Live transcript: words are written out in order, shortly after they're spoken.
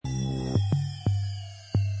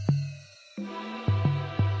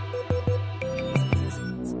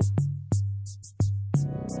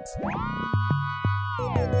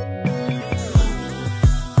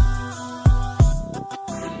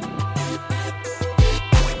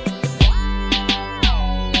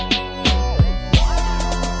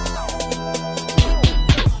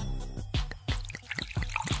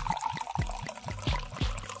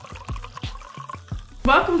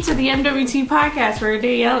welcome to the MWT podcast where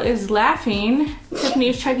Danielle is laughing, Tiffany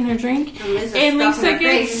is checking her drink, and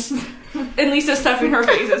Lisa's stuffing her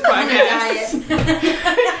face this podcast.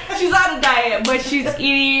 She's on a diet, but she's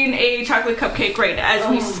eating a chocolate cupcake right as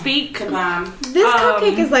we speak. Come on. This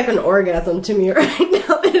cupcake is like an orgasm to me right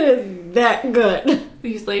now. It is that good.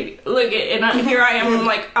 These ladies, look, and here I am.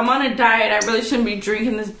 I'm on a diet. I really shouldn't be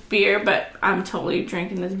drinking this beer, but I'm totally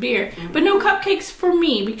drinking this beer. But no cupcakes for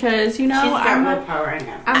me because She's got more power right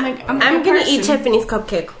now. I'm gonna eat Tiffany's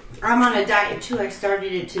cupcake. I'm on a diet too. I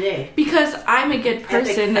started it today because I'm a good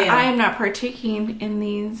person. I am not partaking in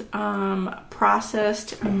these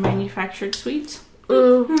processed manufactured sweets.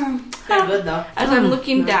 They're good though. As I'm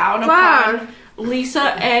looking down upon Lisa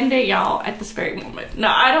and Danielle at this very moment. No,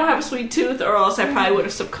 I don't have a sweet tooth, or else I probably would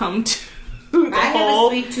have succumbed to the I whole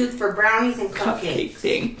have a sweet tooth for brownies and cupcake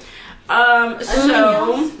thing.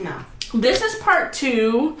 No. This is part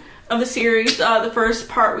 2 of the series. The first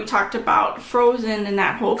part we talked about Frozen and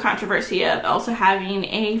that whole controversy of Elsa having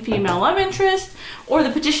a female love interest, or the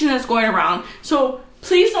petition that's going around. So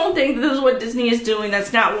please don't think that this is what Disney is doing.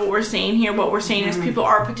 That's not what we're saying here. What we're saying is people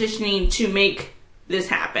are petitioning to make this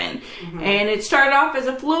happen. And it started off as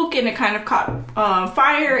a fluke and it kind of caught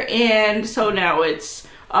fire, and so now it's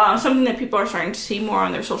something that people are starting to see more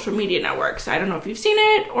on their social media networks. I don't know if you've seen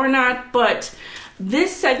it or not, but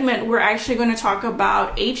this segment we're actually going to talk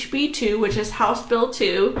about HB2, which is House Bill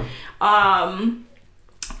 2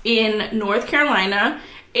 in North Carolina,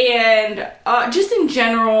 and just in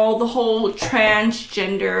general the whole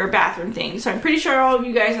transgender bathroom thing. So I'm pretty sure all of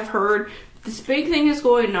you guys have heard this big thing is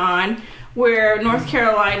going on where North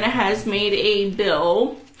Carolina has made a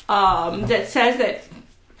bill that says that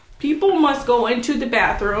people must go into the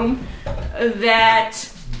bathroom that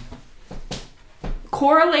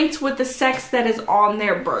correlates with the sex that is on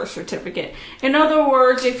their birth certificate. In other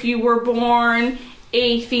words, if you were born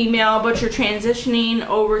a female but you're transitioning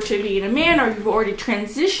over to being a man, or you've already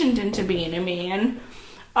transitioned into being a man,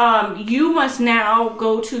 you must now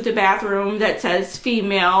go to the bathroom that says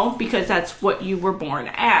female because that's what you were born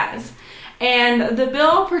as. And the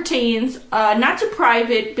bill pertains not to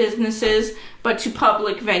private businesses, but to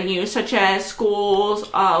public venues such as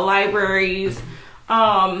schools, libraries,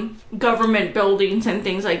 government buildings, and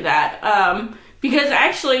things like that. Because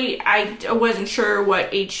actually, I wasn't sure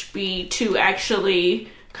what HB2 actually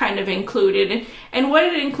kind of included. And what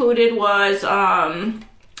it included was,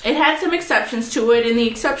 it had some exceptions to it, and the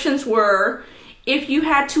exceptions were if you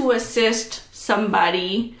had to assist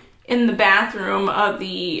somebody in the bathroom of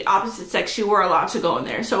the opposite sex, you were allowed to go in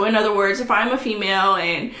there. So in other words, if I'm a female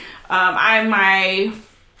and I'm my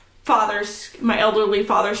elderly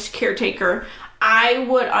father's caretaker, I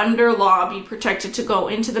would under law be protected to go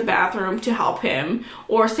into the bathroom to help him.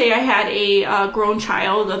 Or say I had a grown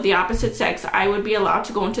child of the opposite sex, I would be allowed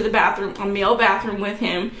to go into the bathroom, a male bathroom, with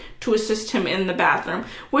him to assist him in the bathroom,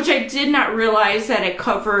 which I did not realize that it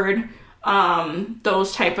covered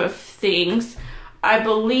those type of things. I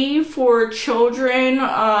believe for children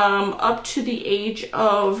up to the age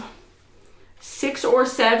of 6 or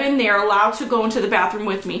 7, they are allowed to go into the bathroom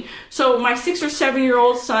with me. So my 6 or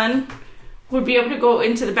 7-year-old son would be able to go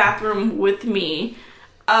into the bathroom with me.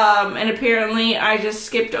 And apparently I just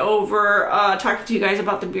skipped over talking to you guys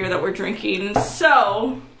about the beer that we're drinking.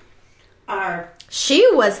 So she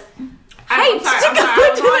was I'm sorry.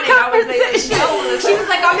 She was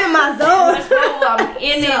like, I'm in my zone. I'm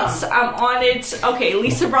in it. I'm on it. Okay,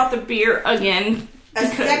 Lisa brought the beer again. A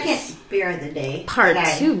second beer of the day. Part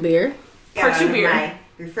 2 beer. Part 2 beer. My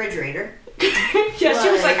refrigerator. She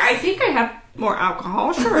was like, I think I have more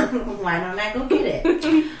alcohol. Sure. Why don't I go get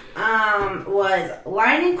it? Was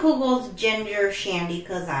Leinenkugel's ginger shandy,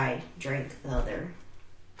 because I drank the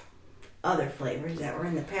other flavors that were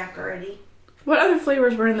in the pack already. What other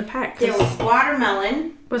flavors were in the pack? There was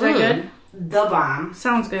watermelon. Was that good? The bomb.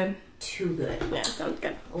 Sounds good. Too good. Yeah, sounds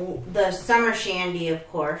good. The summer shandy, of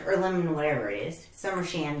course, or lemon, whatever it is. Summer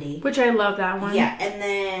shandy. Which I love that one. Yeah, and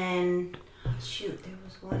then, shoot, there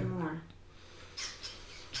was one more.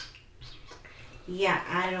 Yeah,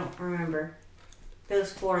 I don't remember.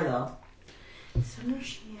 Those 4 though. Summer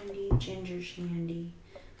shandy, ginger shandy,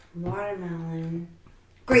 watermelon,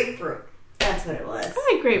 grapefruit. That's what it was.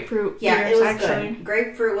 I like grapefruit. Yeah, beers, it was actually good.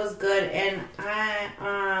 Grapefruit was good, and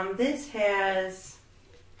this has.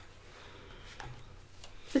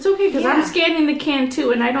 It's okay because I'm scanning the can too,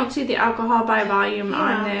 and I don't see the alcohol by volume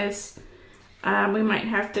on this. We might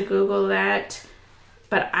have to Google that.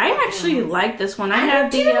 But I actually like this one. I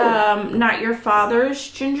had the Not Your Father's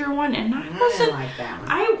ginger one, and I wasn't. I didn't like that one.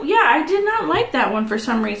 I did not like that one for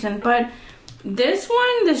some reason. But this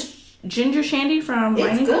one, this ginger shandy from It's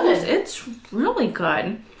Mining good. Pools. It's really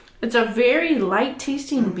good. It's a very light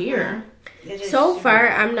tasting beer. It is So super- far,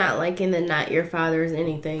 I'm not liking the not your father's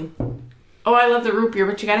anything. Oh, I love the root beer,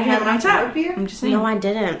 but you gotta You have it don't on like the tap. root beer? I'm just saying. No, I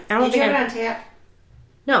didn't. I don't Did you think have I... it on tap?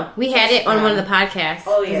 No, we had it on one of the podcasts.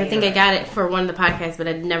 Oh, yeah, I think you're I got it for one of the podcasts, but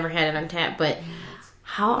I'd never had it on tap. But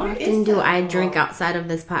how Where often is do that? I drink outside of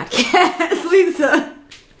this podcast, Lisa?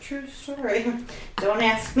 True story. Don't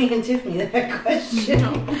ask me and Tiffany that question.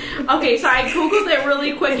 Okay, so I googled it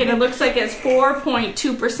really quick, and it looks like it's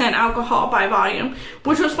 4.2% alcohol by volume,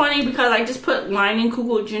 which was funny because I just put line in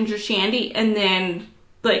Google ginger shandy, and then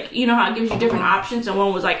like you know how it gives you different options, and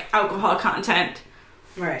one was like alcohol content.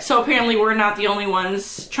 Right. So apparently we're not the only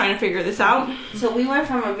ones trying to figure this out. So we went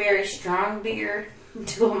from a very strong beer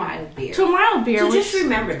to a mild beer. To a mild beer, So which just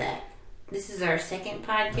remember that. This is our second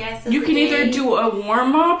podcast of you the can day. either do a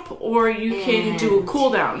warm up or you can do a And- cool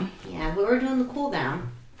down. Yeah, we were doing the cool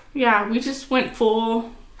down. Yeah, we just went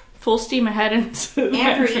full steam ahead into And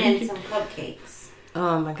that we're eating drinking. some cupcakes.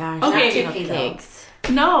 Oh my gosh. Okay. Not cupcakes.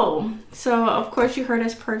 No. So, of course, you heard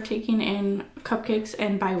us partaking in cupcakes,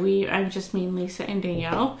 and by we, I just mean Lisa and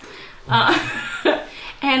Danielle.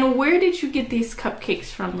 And where did you get these cupcakes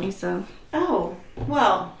from, Lisa? Oh,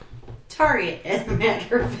 well, Target, as a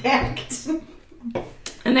matter of fact.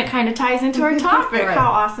 And that kind of ties into our topic. Right.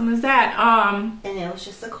 How awesome is that? And it was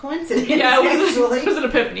just a coincidence, Yeah, it actually. was an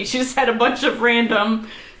epiphany. She just had a bunch of random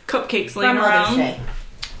cupcakes laying From around Mother's Day.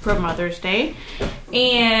 for Mother's Day.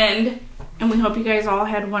 And we hope you guys all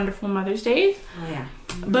had wonderful Mother's Days. Oh, yeah.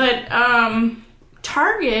 But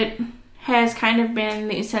Target has kind of been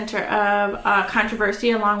the center of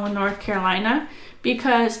controversy along with North Carolina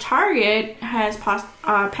because Target has passed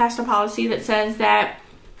a policy that says that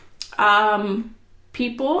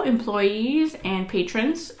people, employees, and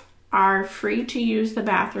patrons are free to use the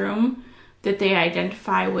bathroom that they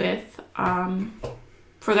identify with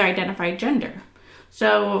for their identified gender.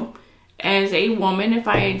 So as a woman, if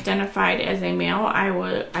I identified as a male, I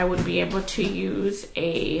would be able to use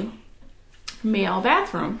a male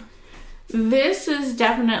bathroom. This is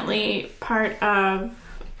definitely part of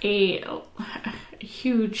a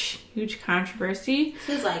huge controversy.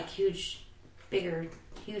 This is like huger's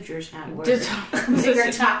not a word. This-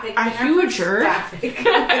 Bigger topic. A than our first huger. topic.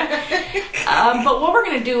 But what we're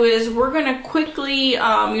going to do is we're going to quickly,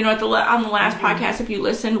 on the last podcast, if you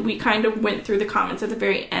listened, we kind of went through the comments at the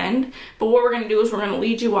very end. But what we're going to do is we're going to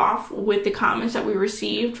lead you off with the comments that we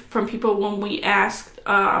received from people when we asked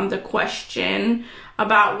the question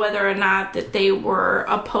about whether or not that they were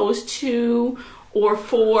opposed to or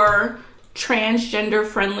for transgender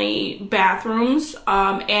friendly bathrooms,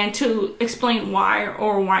 and to explain why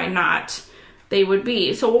or why not they would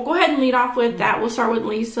be. So we'll go ahead and lead off with that. We'll start with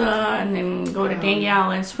Lisa and then go to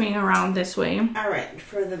Danielle and swing around this way. Alright,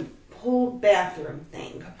 for the whole bathroom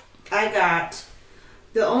thing, I got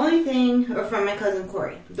the only thing, or from my cousin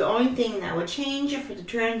Corey, the only thing that would change for the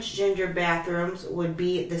transgender bathrooms would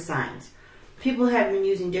be the signs. People have been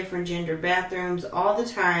using different gender bathrooms all the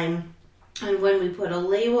time, and when we put a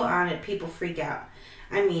label on it, people freak out.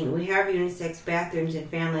 I mean, we have unisex bathrooms and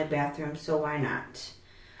family bathrooms, so why not?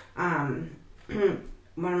 One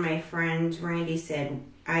of my friends, Randy, said,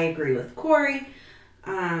 I agree with Corey.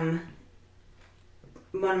 One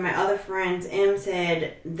of my other friends, M,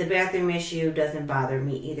 said, the bathroom issue doesn't bother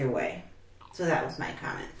me either way. So that was my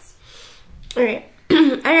comments. Alright.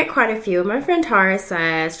 I got quite a few. My friend Tara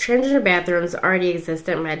says, transgender bathrooms already exist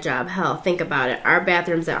at my job. Hell, think about it. Our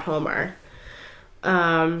bathrooms at home are.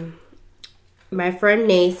 My friend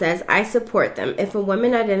Nay says, I support them. If a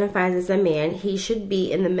woman identifies as a man, he should be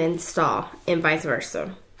in the men's stall, and vice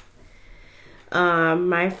versa.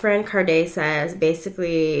 My friend Carday says,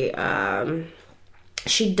 basically,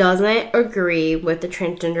 she doesn't agree with the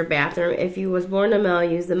transgender bathroom. If you was born a male,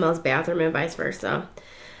 use the male's bathroom, and vice versa.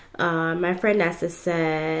 My friend Nessa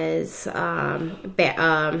says,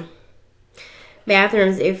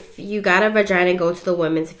 bathrooms, if you got a vagina, go to the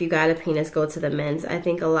women's. If you got a penis, go to the men's. I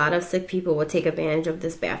think a lot of sick people will take advantage of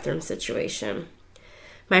this bathroom situation.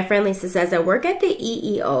 My friend Lisa says, I work at the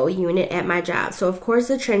EEO unit at my job, so of course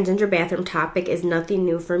the transgender bathroom topic is nothing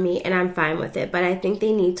new for me, and I'm fine with it, but I think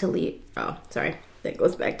they need to leave. Oh, sorry. That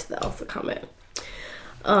goes back to the Elsa comment.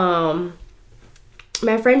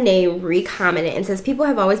 My friend Nay re-commented and says, people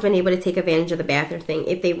have always been able to take advantage of the bathroom thing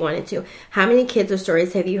if they wanted to. How many kids or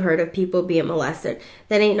stories have you heard of people being molested?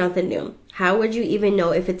 That ain't nothing new. How would you even know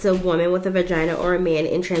if it's a woman with a vagina or a man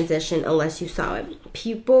in transition unless you saw it?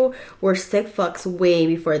 People were sick fucks way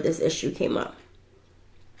before this issue came up.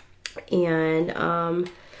 And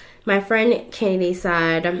My friend Kennedy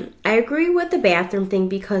said, I agree with the bathroom thing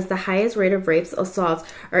because the highest rate of rapes, assaults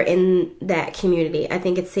are in that community. I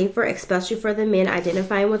think it's safer, especially for the men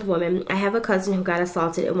identifying with women. I have a cousin who got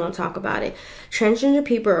assaulted and won't talk about it. Transgender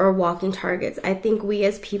people are walking targets. I think we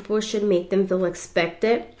as people should make them feel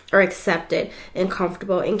accepted and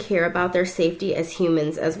comfortable and care about their safety as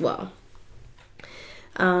humans as well.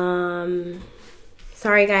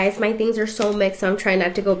 Sorry guys, my things are so mixed, so I'm trying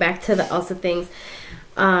not to go back to the Elsa things.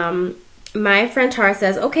 My friend Tara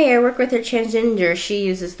says, okay, I work with her transgender. She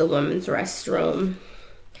uses the women's restroom.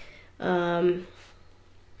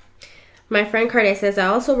 My friend Cardi says, I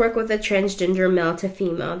also work with a transgender male to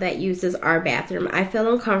female that uses our bathroom. I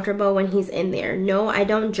feel uncomfortable when he's in there. No, I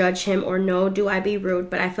don't judge him, or no, do I be rude,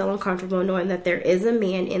 but I feel uncomfortable knowing that there is a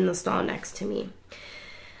man in the stall next to me.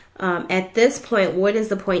 At this point, what is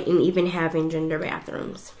the point in even having gender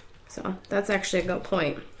bathrooms? So that's actually a good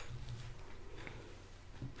point.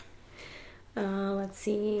 Let's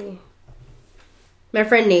see. My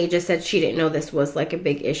friend Nay just said she didn't know this was like a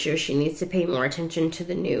big issue. She needs to pay more attention to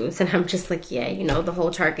the news. And I'm just like, yeah, the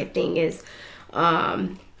whole Target thing is,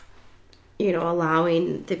 allowing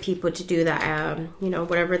the people to do that,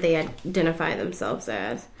 whatever they identify themselves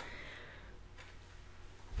as.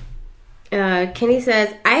 Kenny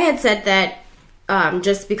says, I had said that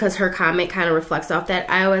just because her comment kind of reflects off that,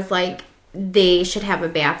 I was like, they should have a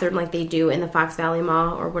bathroom like they do in the Fox Valley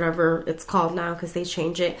Mall or whatever it's called now because they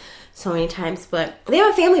change it so many times. But they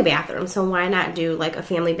have a family bathroom, so why not do like a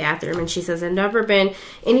family bathroom? And she says, I've never been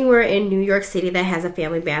anywhere in New York City that has a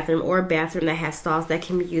family bathroom or a bathroom that has stalls that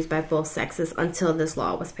can be used by both sexes until this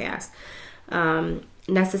law was passed.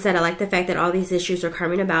 Nessa said, I like the fact that all these issues are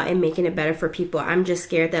coming about and making it better for people. I'm just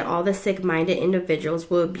scared that all the sick-minded individuals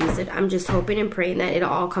will abuse it. I'm just hoping and praying that it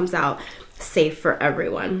all comes out safe for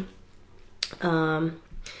everyone.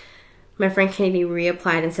 My friend Kennedy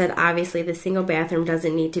reapplied and said, obviously the single bathroom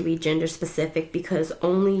doesn't need to be gender specific because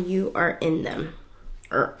only you are in them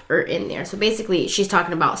or in there. So basically she's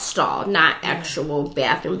talking about stall, not actual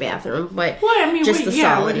bathroom, but just the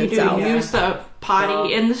stall in itself. You use the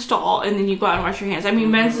potty in the stall and then you go out and wash your hands. I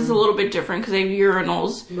mean, men's is a little bit different because they have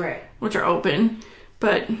urinals, right, which are open,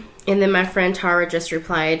 but... And then my friend Tara just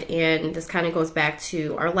replied, and this kind of goes back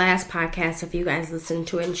to our last podcast, if you guys listen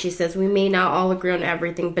to it, and she says, we may not all agree on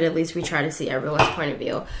everything, but at least we try to see everyone's point of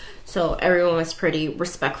view. So everyone was pretty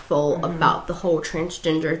respectful about the whole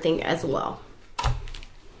transgender thing as well.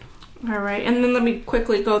 All right, and then let me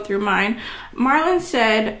quickly go through mine. Marlon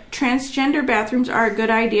said, transgender bathrooms are a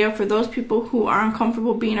good idea for those people who are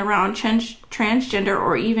uncomfortable being around transgender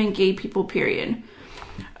or even gay people, period.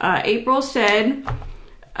 April said...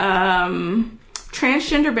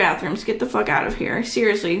 transgender bathrooms, get the fuck out of here.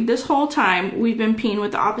 Seriously, this whole time we've been peeing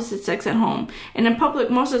with the opposite sex at home. And in public,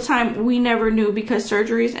 most of the time, we never knew because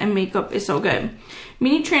surgeries and makeup is so good.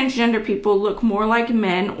 Many transgender people look more like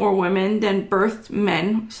men or women than birthed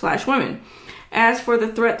men/women. As for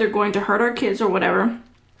the threat they're going to hurt our kids or whatever,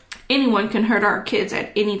 anyone can hurt our kids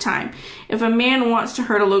at any time. If a man wants to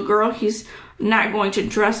hurt a little girl, he's not going to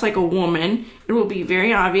dress like a woman. It will be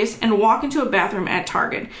very obvious and walk into a bathroom at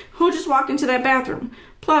Target. Who'll just walk into that bathroom?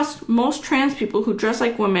 Plus, most trans people who dress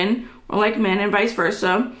like women or like men and vice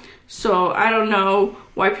versa. So I don't know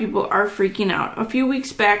why people are freaking out. A few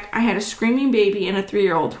weeks back, I had a screaming baby and a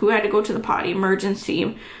 3-year-old who had to go to the potty,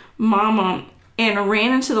 emergency, mama, and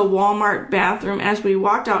ran into the Walmart bathroom. As we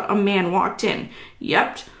walked out, a man walked in.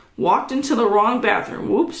 Yep, walked into the wrong bathroom.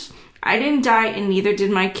 Whoops. I didn't die and neither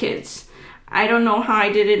did my kids. I don't know how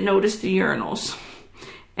I didn't notice the urinals.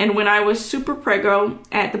 And when I was super preggo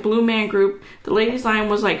at the Blue Man Group, the ladies' line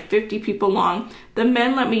was like 50 people long. The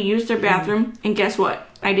men let me use their bathroom, and guess what?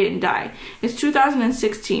 I didn't die. It's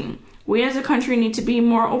 2016. We as a country need to be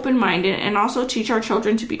more open-minded and also teach our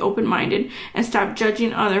children to be open-minded and stop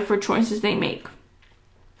judging others for choices they make.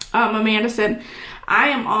 Amanda said, I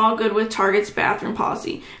am all good with Target's bathroom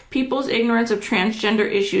policy. People's ignorance of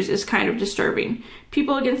transgender issues is kind of disturbing.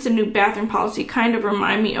 People against the new bathroom policy kind of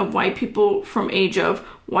remind me of white people from age of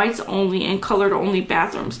whites only and colored only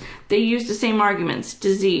bathrooms. They use the same arguments: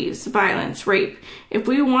 disease, violence, rape. If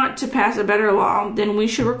we want to pass a better law, then we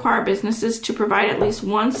should require businesses to provide at least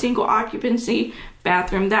one single occupancy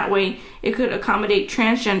bathroom. That way it could accommodate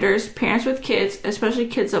transgenders, parents with kids, especially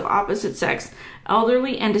kids of opposite sex,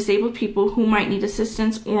 elderly and disabled people who might need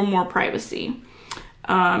assistance or more privacy.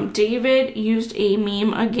 David used a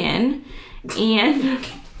meme again,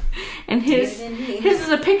 and his is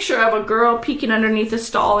a picture of a girl peeking underneath a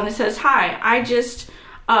stall, and it says, "Hi, I just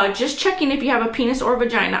checking if you have a penis or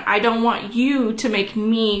vagina. I don't want you to make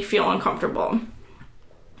me feel uncomfortable."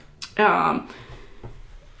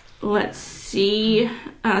 let's see.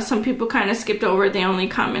 Some people kind of skipped over it. They only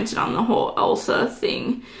commented on the whole Elsa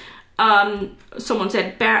thing. Someone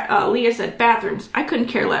said, Leah said, bathrooms. I couldn't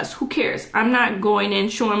care less. Who cares? I'm not going in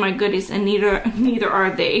showing my goodies, and neither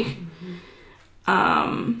are they.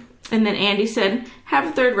 And then Andy said, have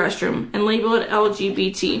a third restroom and label it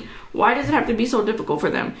LGBT. Why does it have to be so difficult for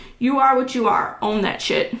them? You are what you are. Own that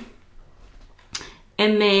shit.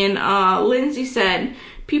 And then Lindsay said,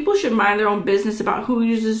 people should mind their own business about who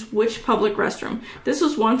uses which public restroom. This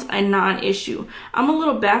was once a non-issue. I'm a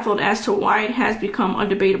little baffled as to why it has become a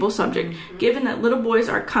debatable subject, given that little boys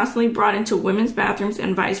are constantly brought into women's bathrooms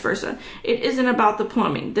and vice versa. It isn't about the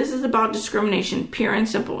plumbing. This is about discrimination, pure and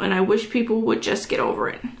simple, and I wish people would just get over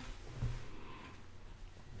it.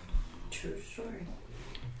 True story.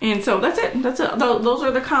 And so that's it. Those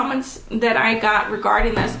are the comments that I got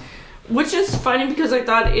regarding this. Which is funny because I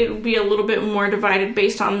thought it would be a little bit more divided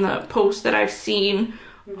based on the posts that I've seen.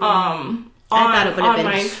 I thought it would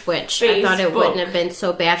have been switched. I thought it wouldn't have been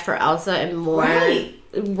so bad for Elsa and more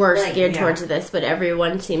worse geared towards this. But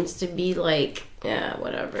everyone seems to be like, yeah,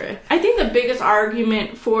 whatever. I think the biggest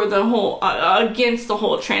argument for the whole against the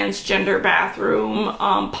whole transgender bathroom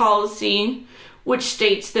policy, which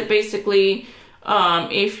states that basically.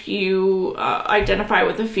 If you identify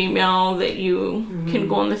with a female, that you can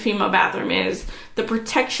go in the female bathroom, is the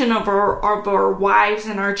protection of our wives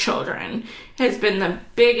and our children has been the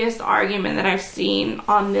biggest argument that I've seen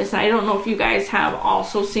on this. And I don't know if you guys have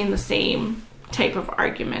also seen the same type of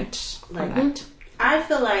argument on that. I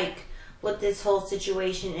feel like what this whole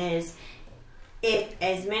situation is, if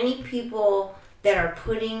as many people that are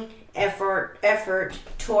putting effort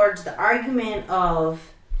towards the argument of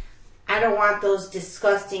I don't want those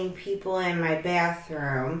disgusting people in my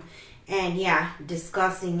bathroom. And yeah,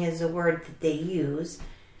 disgusting is a word that they use.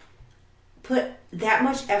 Put that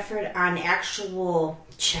much effort on actual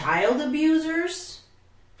child abusers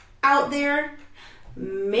out there,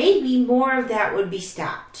 maybe more of that would be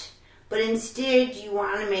stopped. But instead, you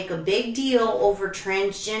want to make a big deal over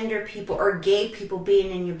transgender people or gay people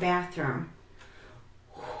being in your bathroom.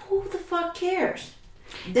 Who the fuck cares?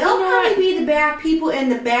 They'll probably be the bad people in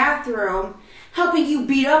the bathroom helping you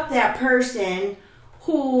beat up that person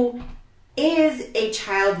who is a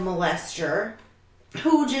child molester,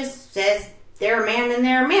 who just says they're a man and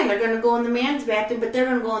they're a man. They're going to go in the man's bathroom, but they're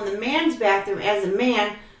going to go in the man's bathroom as a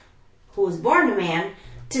man who was born a man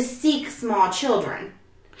to seek small children.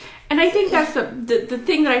 And I think that's the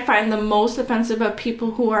thing that I find the most offensive of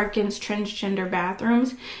people who are against transgender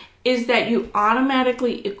bathrooms is that you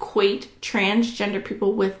automatically equate transgender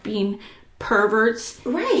people with being perverts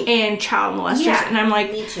and child molesters. Yeah, and I'm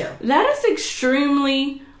like, me too. That is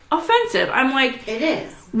extremely offensive. I'm like, it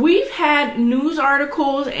is. We've had news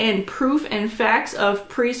articles and proof and facts of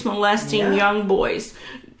priests molesting young boys.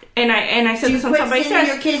 And I said this on somebody's status.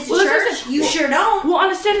 Your kids to church? You sure don't. Well,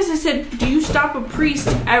 on a status I said, do you stop a priest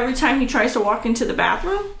every time he tries to walk into the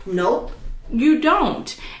bathroom? Nope. You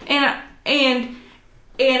don't. And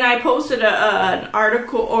I posted an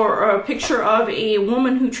article or a picture of a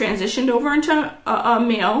woman who transitioned over into a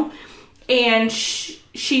male, and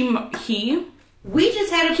we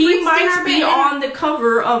just had a he might be on the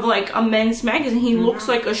cover of like a men's magazine. He looks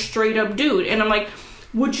like a straight up dude, and I'm like,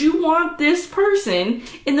 would you want this person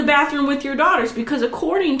in the bathroom with your daughters? Because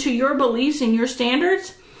according to your beliefs and your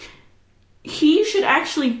standards, he should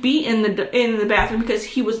actually be in the bathroom because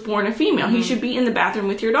he was born a female. He should be in the bathroom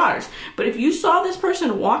with your daughters. But if you saw this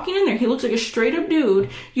person walking in there, he looks like a straight up dude,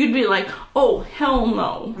 you'd be like, oh, hell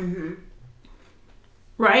no.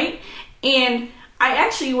 Right? And I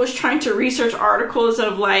actually was trying to research articles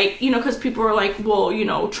of like, because people are like, well,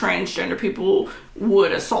 transgender people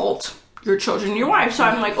would assault your children and your wife. So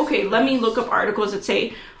I'm like, okay, let me look up articles that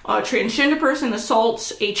say a transgender person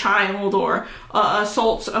assaults a child or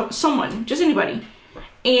assaults someone, just anybody.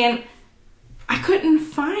 And I couldn't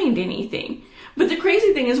find anything. But the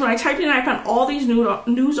crazy thing is when I typed in, I found all these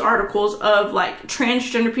news articles of like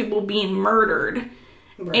transgender people being murdered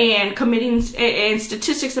and committing, and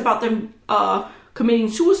statistics about them committing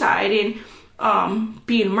suicide and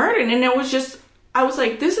being murdered. And it was just, I was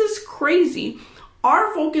like, this is crazy.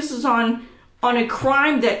 Our focus is on a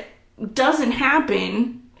crime that doesn't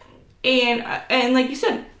happen. And like you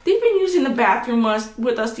said, they've been using the bathroom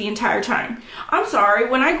with us the entire time. I'm sorry,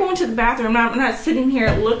 when I go into the bathroom, I'm not sitting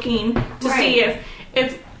here looking to see if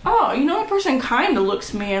that person kind of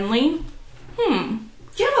looks manly. Do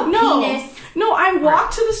you have a penis? No, I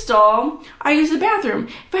walk to the stall. I use the bathroom.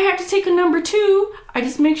 If I have to take a number 2, I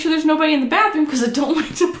just make sure there's nobody in the bathroom because I don't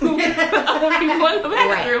like to poop other people in the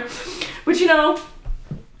bathroom. But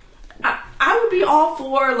I would be all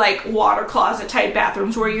for like water closet type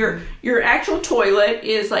bathrooms where your actual toilet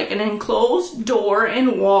is like an enclosed door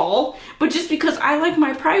and wall. But just because I like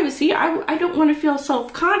my privacy, I don't want to feel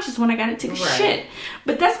self-conscious when I gotta take a shit.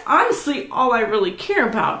 But that's honestly all I really care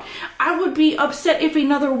about. I would be upset if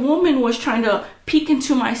another woman was trying to peek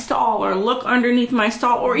into my stall or look underneath my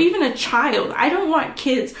stall, or even a child. I don't want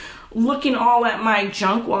kids looking all at my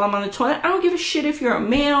junk while I'm on the toilet. I don't give a shit if you're a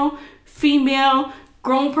male, female,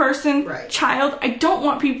 grown person, child. I don't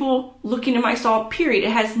want people looking in my stall, period.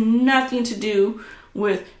 It has nothing to do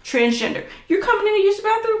with transgender. You're coming in to use the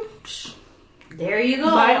bathroom? There you go.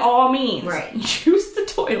 By all means. Right. Use the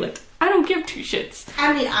toilet. I don't give two shits.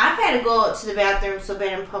 I mean, I've had to go to the bathroom so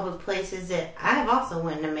bad in public places that I have also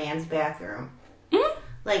went in a man's bathroom. Mm-hmm.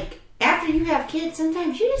 Like, after you have kids,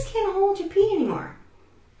 sometimes you just can't hold your pee anymore.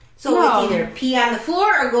 So No. it's either pee on the floor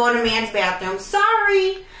or go in a man's bathroom.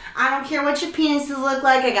 Sorry. I don't care what your penises look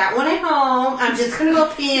like. I got one at home. I'm just going to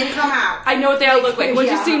go pee and come out. I know what they all look like.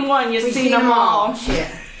 Once you've seen one, you've seen them all. Shit.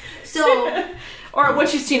 So... Or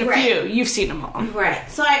once you've seen a Right. few, you've seen them all. Right.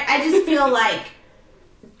 So I just feel like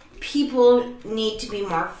people need to be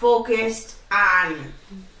more focused on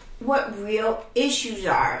what real issues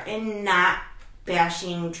are and not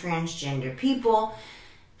bashing transgender people,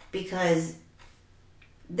 because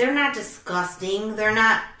they're not disgusting. They're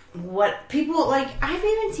not what people like. I've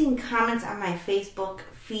even seen comments on my Facebook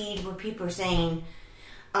feed where people are saying,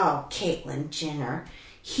 "Oh, Caitlyn Jenner,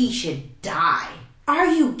 he should die." Are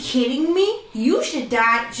you kidding me? You should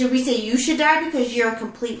die. Should we say you should die because you're a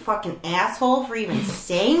complete fucking asshole for even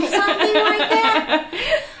saying something like that?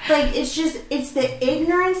 Like, it's the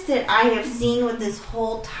ignorance that I have seen with this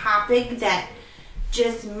whole topic that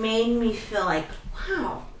just made me feel like,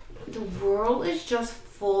 wow, the world is just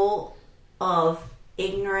full of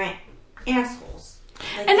ignorant assholes.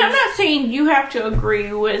 Like, And I'm not saying you have to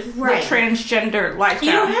agree with the transgender lifestyle.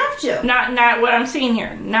 You don't have to. Not what I'm saying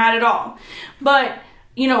here. Not at all. But,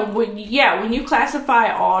 you know, when you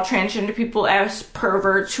classify all transgender people as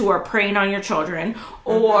perverts who are preying on your children,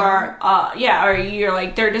 or, or you're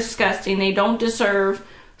like, they're disgusting, they don't deserve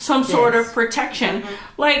some sort of protection.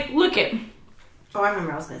 Like, look at... Oh, I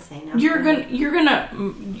remember I was going to say no. You're gonna,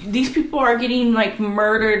 these people are getting, like,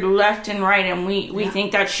 murdered left and right, and we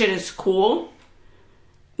think that shit is cool.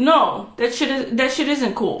 No, that shit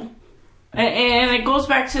isn't cool. And it goes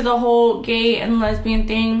back to the whole gay and lesbian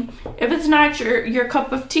thing. If it's not your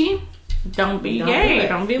cup of tea, don't be gay,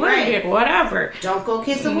 don't be lesbian, whatever. Don't go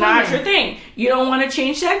kiss a woman. Not your thing. You don't want to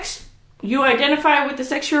change sex? You identify with the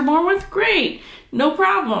sex you were born with? Great. No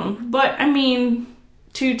problem. But, I mean,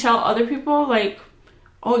 to tell other people, like,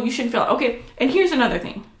 oh, you shouldn't feel... Okay, and here's another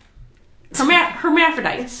thing.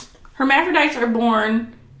 Hermaphrodites. Hermaphrodites are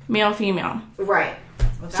born male, female. Right.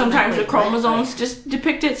 Sometimes the chromosomes just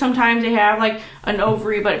depict it. Sometimes they have, like, an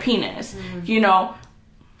ovary but a penis. You know,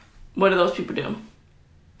 what do those people do?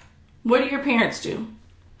 What do your parents do?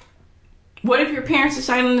 What if your parents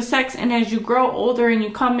decide on the sex, and as you grow older and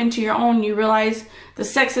you come into your own, you realize the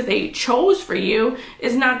sex that they chose for you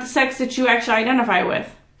is not the sex that you actually identify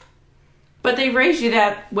with? But they raised you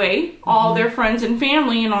that way. All their friends and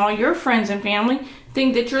family and all your friends and family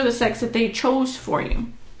think that you're the sex that they chose for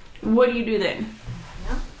you. What do you do then?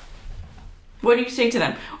 What do you say to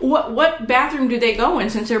them? What bathroom do they go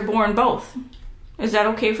in since they're born both? Is that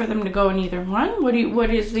okay for them to go in either one?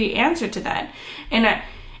 What is the answer to that?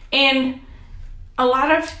 And a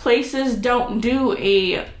lot of places don't do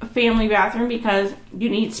a family bathroom because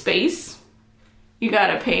you need space. You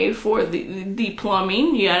gotta pay for the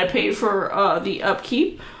plumbing. You gotta pay for the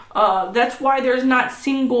upkeep. That's why there's not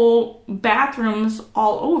single bathrooms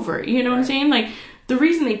all over. You know what I'm saying? Like, the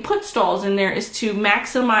reason they put stalls in there is to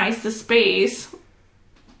maximize the space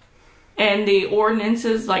and the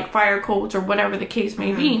ordinances, like fire codes or whatever the case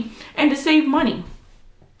may be, and to save money.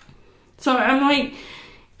 So I'm like,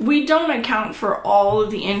 we don't account for all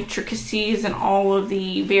of the intricacies and all of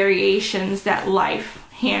the variations that life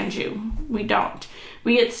hands you. We don't.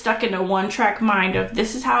 We get stuck in a one-track mind of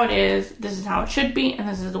this is how it is, this is how it should be, and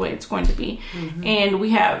this is the way it's going to be. And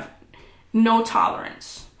we have no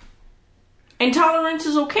tolerance. And tolerance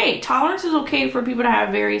is okay. Tolerance is okay for people to have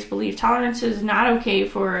various beliefs. Tolerance is not okay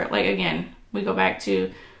for, like, again, we go back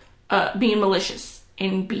to being malicious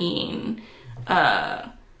and being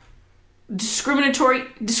discriminatory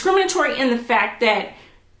in the fact that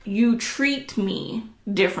you treat me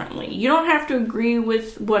differently. You don't have to agree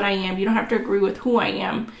with what I am. You don't have to agree with who I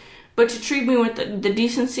am. But to treat me with the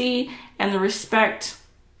decency and the respect,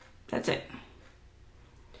 that's it.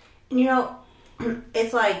 You know,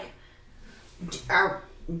 it's like,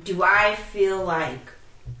 do I feel like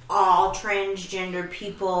all transgender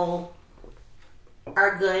people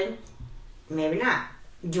are good? Maybe not.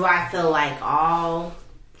 Do I feel like all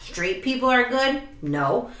straight people are good?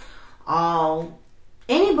 No.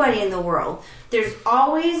 Anybody in the world. There's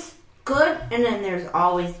always good and then there's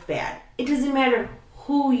always bad. It doesn't matter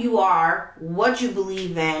who you are, what you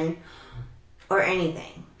believe in, or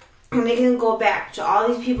anything. And they can go back to all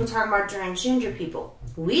these people talking about transgender people.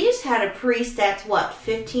 We just had a priest that's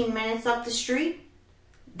 15 minutes up the street,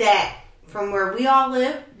 that from where we all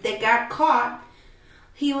live, that got caught.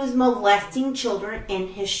 He was molesting children in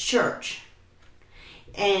his church.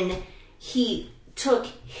 And he took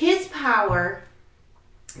his power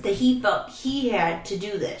that he felt he had to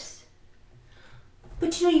do this.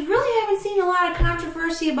 But you really haven't seen a lot of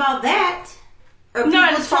controversy about that.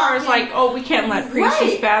 Not as far as we can't let priests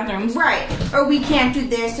use bathrooms. Right. Or we can't do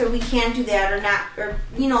this, or we can't do that, or not. Or,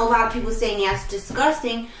 a lot of people saying, yeah, it's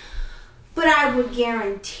disgusting. But I would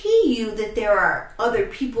guarantee you that there are other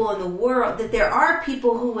people in the world, that there are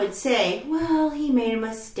people who would say, well, he made a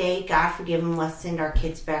mistake, God forgive him, let's send our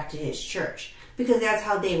kids back to his church. Because that's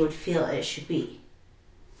how they would feel it should be.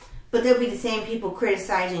 But they'll be the same people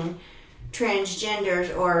criticizing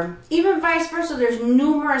transgenders, or even vice versa. There's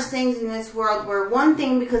numerous things in this world where one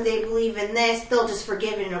thing, because they believe in this, they'll just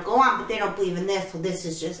forgive it and it'll go on, but they don't believe in this, so this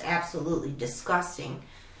is just absolutely disgusting.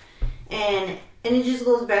 And it just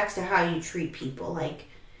goes back to how you treat people. I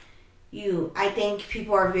think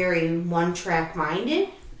people are very one-track minded.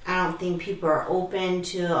 I don't think people are open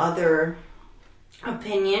to other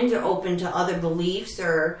opinions or open to other beliefs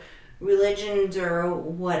or religions or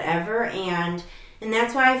whatever. And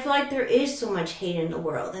that's why I feel like there is so much hate in the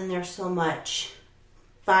world, and there's so much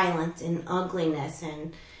violence and ugliness.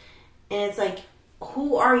 And it's like,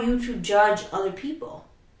 who are you to judge other people?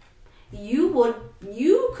 You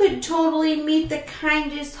could totally meet the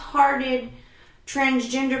kindest hearted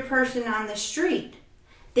transgender person on the street.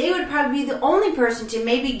 They would probably be the only person to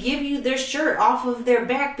maybe give you their shirt off of their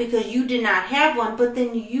back because you did not have one, but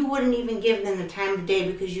then you wouldn't even give them the time of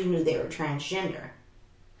day because you knew they were transgender.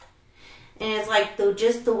 And it's like,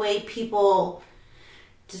 just the way people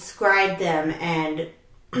describe them and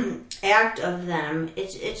act of them,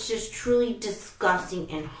 it's just truly disgusting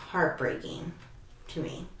and heartbreaking to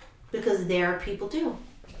me. Because there are people too.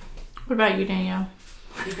 What about you, Danielle?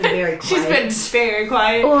 You've been very quiet. She's been very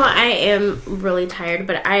quiet. Well, I am really tired,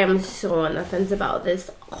 but I am so on the fence about this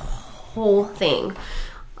whole thing.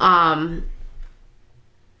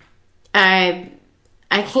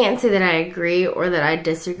 I can't say that I agree or that I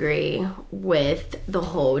disagree with the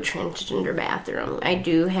whole transgender bathroom. I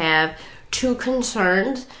do have two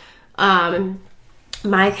concerns. My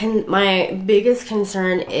biggest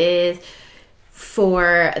concern is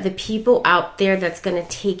for the people out there that's going to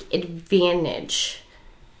take advantage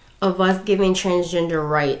of us giving transgender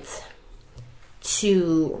rights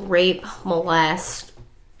to rape, molest,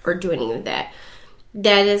 or do any of that.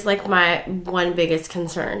 That is my one biggest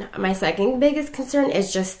concern. My second biggest concern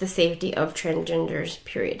is just the safety of transgenders,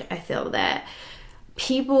 period. I feel that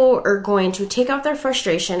people are going to take out their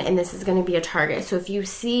frustration, and this is going to be a target. So if you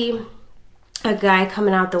see a guy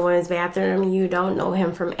coming out the women's bathroom, you don't know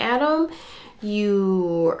him from Adam,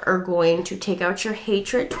 you are going to take out your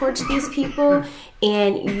hatred towards these people,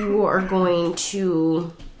 and you are going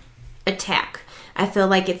to attack. I feel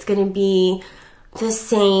like it's going to be the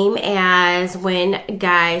same as when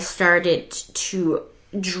guys started to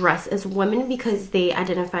dress as women because they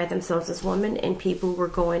identified themselves as women, and people were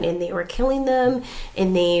going and they were killing them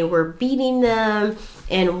and they were beating them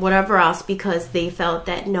and whatever else because they felt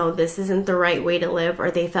that no, this isn't the right way to live,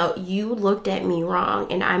 or they felt you looked at me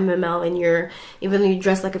wrong and I'm a male and you're, even though you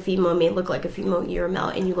dress like a female, may look like a female, you're a male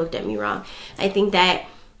and you looked at me wrong. I think that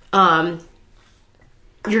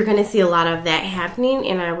you're going to see a lot of that happening,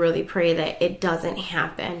 and I really pray that it doesn't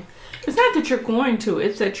happen. It's not that you're going to,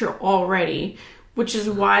 it's that you're already, which is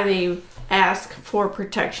why they ask for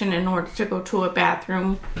protection in order to go to a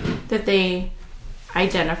bathroom that they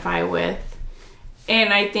identify with.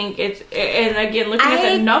 And I think it's, and again, looking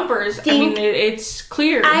at the numbers, it's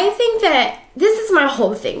clear. I think that this is my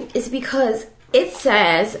whole thing, is because it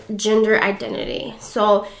says gender identity.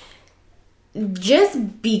 So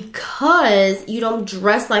just because you don't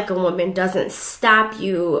dress like a woman doesn't stop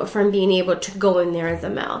you from being able to go in there as a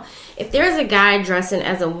male. If there's a guy dressing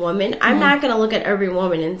as a woman, I'm not going to look at every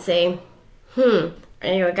woman and say, are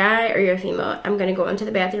you a guy or you're a female? I'm going to go into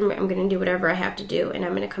the bathroom, I'm going to do whatever I have to do, and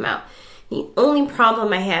I'm going to come out. The only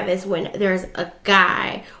problem I have is when there's a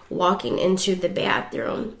guy walking into the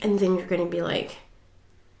bathroom, and then you're going to be like,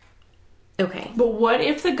 okay. But what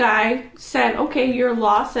if the guy said, okay, your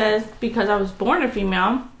law says because I was born a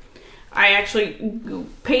female, I actually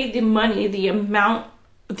paid the money, the amount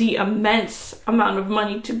the immense amount of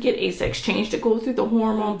money to get a sex change, to go through the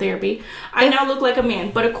hormone therapy, I now look like a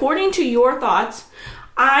man. But according to your thoughts,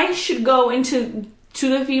 I should go into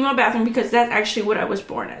the female bathroom because that's actually what I was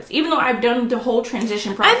born as. Even though I've done the whole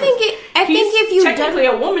transition process. I think if you've technically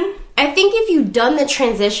a woman. I think if you've done the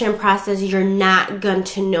transition process, you're not going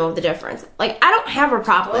to know the difference. Like, I don't have a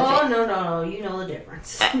problem with it. No. You know the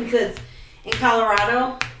difference. Because in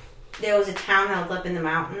Colorado, there was a town that was up in the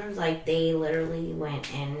mountains. Like, they literally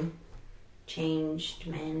went and changed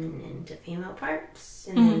men into female parts.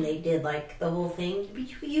 And then they did, like, the whole thing.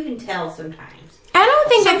 You can tell sometimes. I don't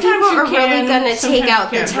think that Sometimes people you are really can, going to take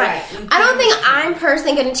out the sometimes you time. can't. Right. I don't think I'm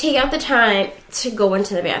personally going to take out the time to go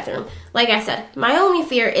into the bathroom. Like I said, my only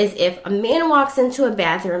fear is if a man walks into a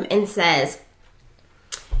bathroom and says,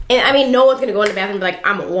 and I mean, no one's going to go in the bathroom and be like,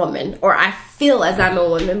 I'm a woman, or I feel as I'm a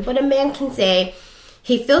woman, but a man can say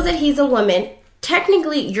he feels that he's a woman.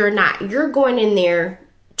 Technically, you're not. You're going in there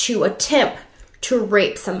to attempt to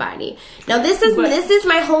rape somebody. Now, this is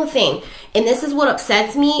my whole thing, and this is what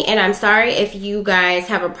upsets me, and I'm sorry if you guys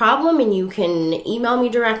have a problem, and you can email me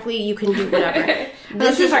directly, you can do whatever.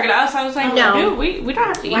 Unless you're talking to us, I was like, No. dude, we don't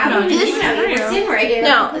have to email Wow, you.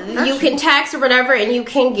 No, you can text or whatever, and you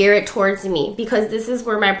can gear it towards me, because this is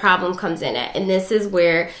where my problem comes in at, and this is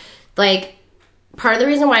where, like, part of the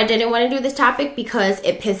reason why I didn't want to do this topic, because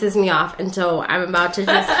it pisses me off, and so I'm about to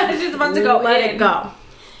just She's about to go let in. it go.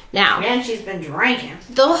 Now, And she's been drinking.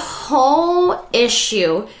 the whole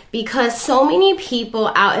issue, because so many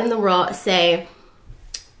people out in the world say,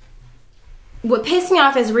 what pissed me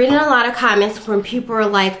off is reading a lot of comments when people are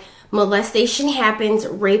like, molestation happens,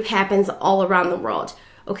 rape happens all around the world.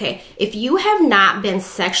 Okay, if you have not been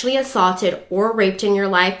sexually assaulted or raped in your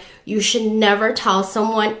life, you should never tell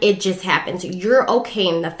someone it just happens. You're okay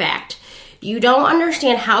in the fact. You don't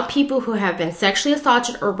understand how people who have been sexually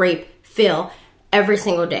assaulted or raped feel every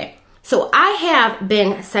single day. So I have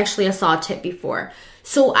been sexually assaulted before.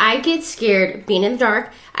 So I get scared being in the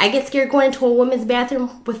dark. I get scared going into a women's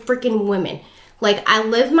bathroom with freaking women. Like, I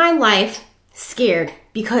live my life scared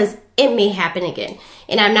because it may happen again.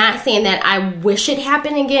 And I'm not saying that I wish it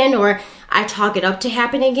happened again or I talk it up to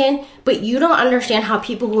happen again, but you don't understand how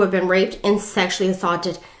people who have been raped and sexually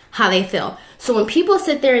assaulted, how they feel. So when people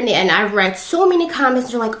sit there and I've read so many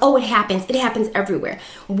comments, they're like, oh, it happens everywhere.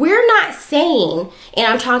 We're not saying, and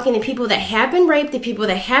I'm talking to people that have been raped, the people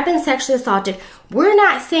that have been sexually assaulted, we're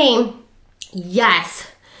not saying, yes,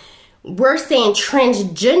 we're saying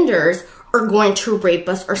transgenders are going to rape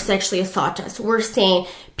us or sexually assault us. We're saying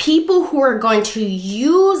people who are going to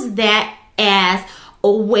use that as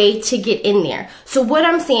a way to get in there. So what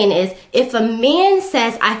I'm saying is, if a man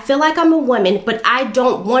says, I feel like I'm a woman, but I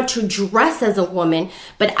don't want to dress as a woman,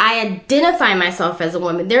 but I identify myself as a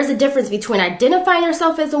woman. There's a difference between identifying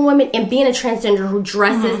yourself as a woman and being a transgender who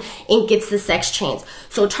dresses and gets the sex change.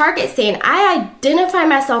 So Target's saying, I identify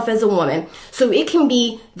myself as a woman, so it can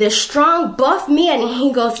be this strong, buff man, and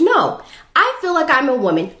he goes, no, I feel like I'm a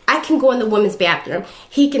woman. I can go in the women's bathroom.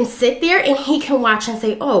 He can sit there and he can watch and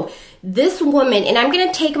say, oh, this woman, and I'm going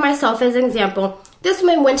to take myself as an example. This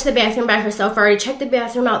woman went to the bathroom by herself. I already checked the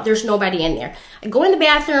bathroom out. There's nobody in there. I go in the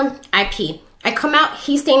bathroom. I pee. I come out.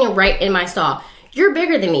 He's standing right in my stall. You're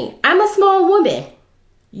bigger than me. I'm a small woman.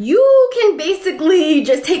 You can basically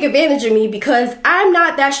just take advantage of me because I'm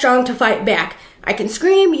not that strong to fight back. I can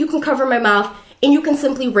scream. You can cover my mouth. And you can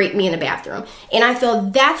simply rape me in the bathroom. And I feel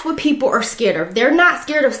that's what people are scared of. They're not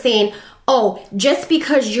scared of saying, oh, just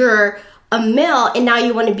because you're a male and now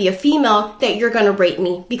you want to be a female, that you're going to rape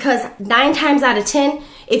me. Because 9 times out of 10,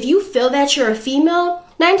 if you feel that you're a female,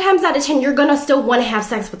 9 times out of 10, you're going to still want to have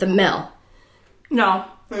sex with a male. No.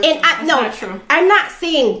 And not true. I'm not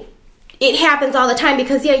saying it happens all the time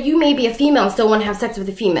because, yeah, you may be a female and still want to have sex with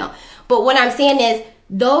a female. But what I'm saying is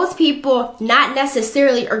those people not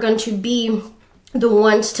necessarily are going to be the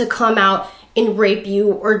ones to come out and rape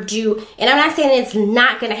you or do, and I'm not saying it's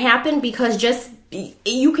not going to happen because just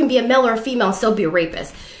you can be a male or a female and still be a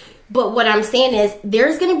rapist. But what I'm saying is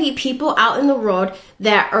there's going to be people out in the world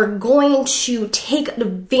that are going to take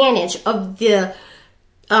advantage of the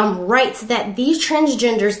rights that these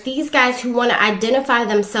transgenders, these guys who want to identify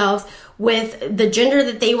themselves with the gender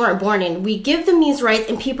that they weren't born in, we give them these rights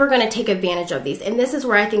and people are going to take advantage of these. And this is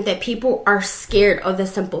where I think that people are scared of the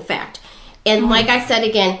simple fact. And like I said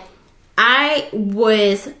again, I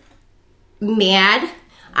was mad,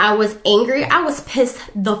 I was angry, I was pissed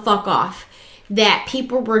the fuck off that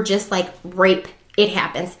people were just like, rape, it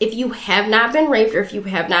happens. If you have not been raped or if you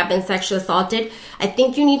have not been sexually assaulted, I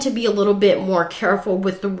think you need to be a little bit more careful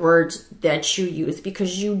with the words that you use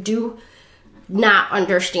because you do not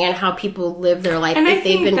understand how people live their life And I if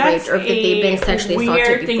they've think been that's raped or if they've been sexually assaulted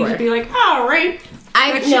weird thing before. to be like, oh, rape.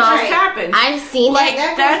 That shit No, just happened. I've seen Like, it.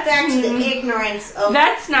 that goes back to the ignorance of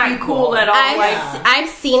That's not people. cool at all. I've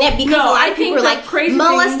seen it because No, a lot I of people think are the like, crazy thing-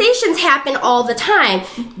 molestations happen all the time.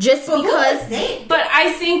 Just But because But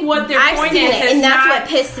I think what their I've point seen is, it, and that's what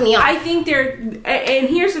pissed me off. I think and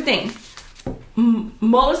here's the thing: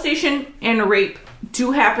 molestation and rape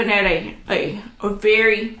do happen at a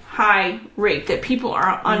very high rate that people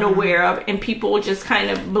are unaware of, and people just kind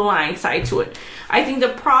of blindside to it. I think the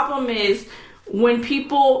problem is when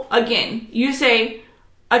people, again, you say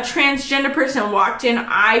a transgender person walked in,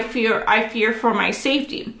 I fear for my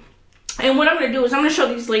safety. And what I'm going to do is I'm going to show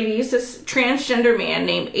these ladies this transgender man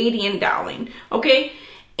named Adian Dowling, okay?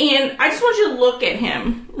 And I just want you to look at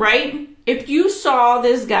him, right? If you saw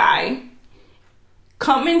this guy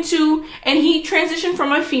come into, and he transitioned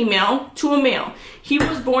from a female to a male. He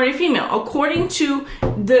was born a female. According to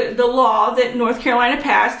the law that North Carolina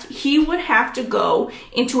passed, he would have to go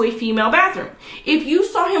into a female bathroom. If you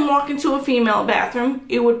saw him walk into a female bathroom,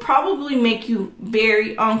 it would probably make you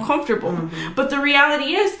very uncomfortable. Mm-hmm. But the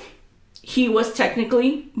reality is, he was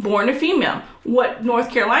technically born a female. What North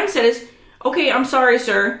Carolina said is, okay, I'm sorry,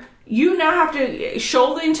 sir. You now have to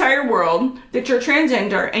show the entire world that you're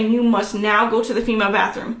transgender and you must now go to the female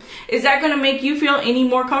bathroom. Is that going to make you feel any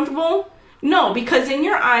more comfortable? No, because in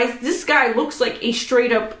your eyes, this guy looks like a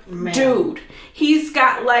straight up dude. He's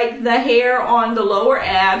got like the hair on the lower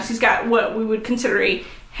abs. He's got what we would consider a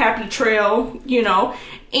happy trail, you know,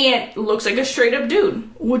 and looks like a straight up dude.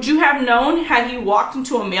 Would you have known had he walked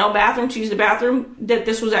into a male bathroom to use the bathroom that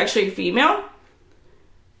this was actually a female?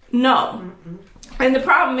 No. Mm-mm. And the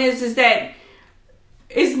problem is that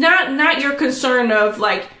it's not your concern of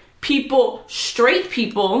like people, straight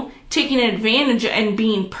people taking advantage and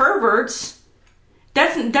being perverts.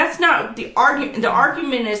 That's not the argument. The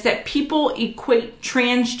argument is that people equate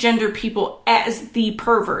transgender people as the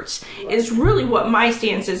perverts. Is really what my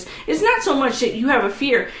stance is. It's not so much that you have a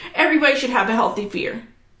fear. Everybody should have a healthy fear.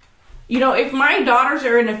 You know, if my daughters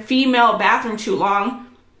are in a female bathroom too long,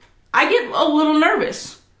 I get a little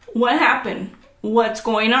nervous. What happened? What's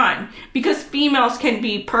going on? Because females can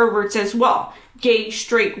be perverts as well. Gay,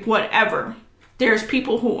 straight, whatever. There's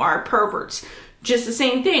people who are perverts. Just the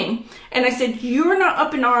same thing. And I said, you're not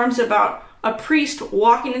up in arms about a priest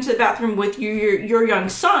walking into the bathroom with your young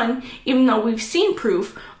son, even though we've seen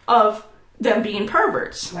proof of them being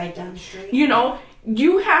perverts. Right down the street. You know,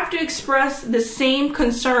 you have to express the same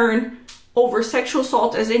concern over sexual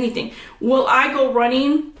assault as anything. Will I go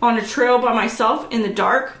running on a trail by myself in the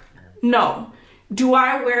dark? No. Do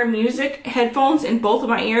I wear music headphones in both of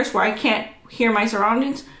my ears where I can't hear my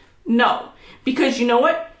surroundings? No. Because you know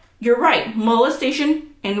what? You're right.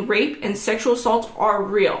 Molestation and rape and sexual assault are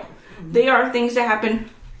real. Mm-hmm. They are things that happen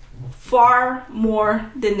far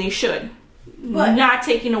more than they should. But not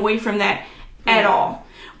taking away from that at all.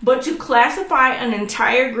 But to classify an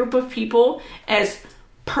entire group of people as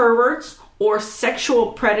perverts or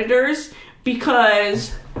sexual predators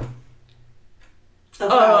because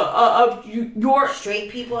of your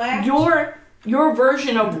straight people act? Your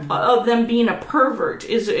version of them being a pervert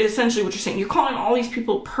is essentially what you're saying. You're calling all these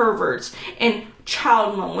people perverts and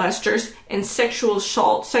child molesters and sexual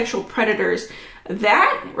assault, sexual predators.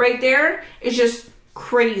 That right there is just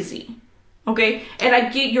crazy. Okay? And I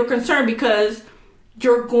get your concern because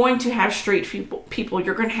you're going to have straight people.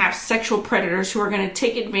 You're going to have sexual predators who are going to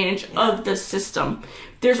take advantage of the system.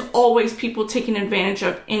 There's always people taking advantage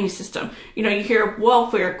of any system. You know, you hear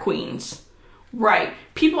welfare queens. Right.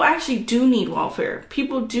 People actually do need welfare.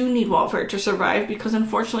 People do need welfare to survive because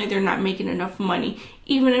unfortunately they're not making enough money,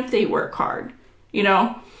 even if they work hard, you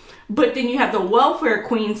know? But then you have the welfare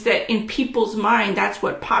queens that in people's mind, that's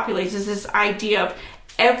what populates is this idea of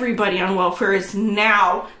everybody on welfare is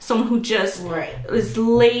now someone who just is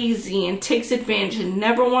lazy and takes advantage and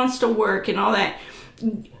never wants to work and all that.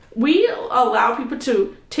 We allow people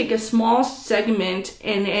to take a small segment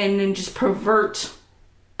and then just pervert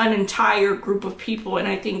an entire group of people, and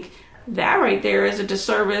I think that right there is a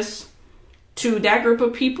disservice to that group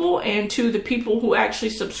of people and to the people who actually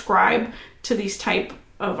subscribe to these type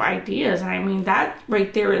of ideas. And I mean, that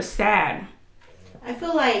right there is sad. I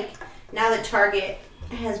feel like now that Target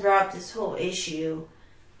has brought up this whole issue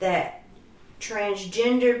that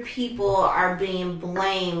transgender people are being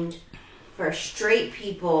blamed for straight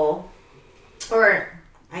people, or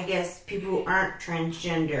I guess people who aren't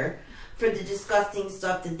transgender, for the disgusting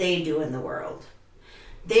stuff that they do in the world.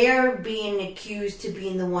 They're being accused to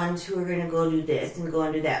being the ones who are going to go do this and go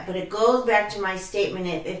and do that. But it goes back to my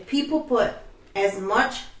statement, if people put as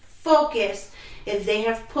much focus if they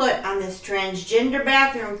have put on this transgender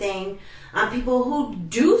bathroom thing on people who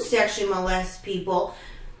do sexually molest people,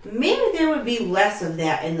 maybe there would be less of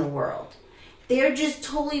that in the world. They're just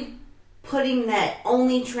totally putting that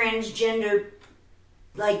only transgender,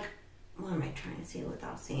 like, what am I trying to say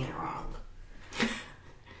without saying it wrong?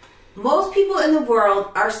 Most people in the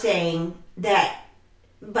world are saying that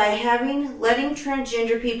by letting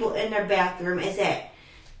transgender people in their bathroom is that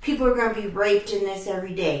people are going to be raped in this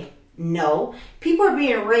every day. No. People are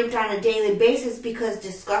being raped on a daily basis because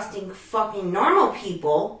disgusting fucking normal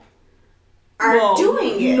people are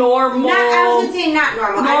doing it. Normal. I was going to say not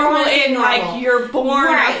normal. Normal in like you're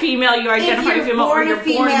born a female, you identify as a female, or you're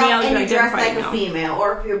born male, you dress identify like a female.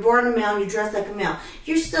 Or if you're born a male, you dress like a male.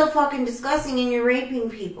 You're still fucking disgusting and you're raping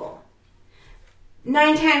people.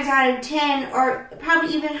 9 times out of 10, or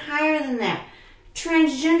probably even higher than that,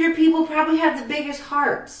 transgender people probably have the biggest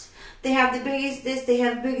hearts. They have the biggest this, they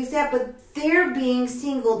have the biggest that, but they're being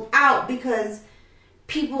singled out because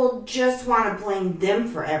people just want to blame them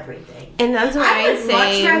for everything. And that's why I would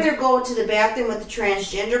much rather go to the bathroom with a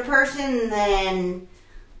transgender person than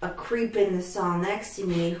a creep in the stall next to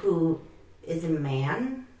me who is a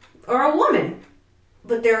man or a woman.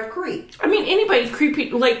 But they're a creep. I mean, anybody's creepy,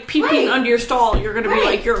 like peeping under your stall, you're going to be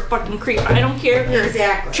like, you're a fucking creep. I don't care if you're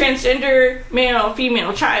transgender, male,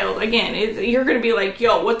 female, child. Again, you're going to be like,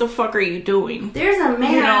 yo, what the fuck are you doing? There's a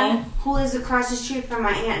man who lives across the street from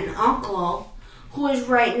my aunt and uncle who is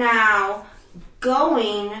right now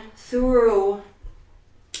going through,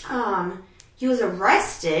 he was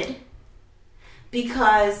arrested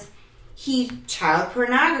because he's child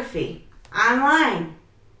pornography online.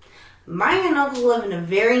 My aunt and uncle live in a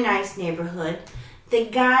very nice neighborhood. The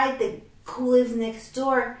guy who lives next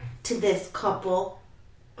door to this couple,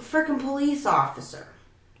 a freaking police officer.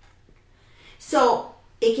 So,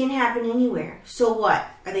 it can happen anywhere. So what?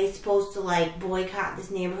 Are they supposed to like boycott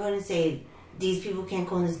this neighborhood and say these people can't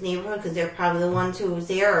go in this neighborhood because they're probably the ones who was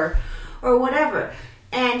there or whatever?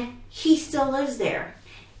 And he still lives there.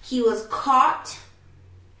 He was caught.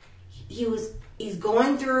 He's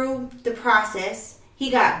going through the process. He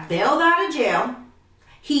got bailed out of jail.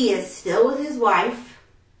 He is still with his wife.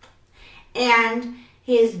 And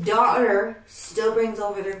his daughter still brings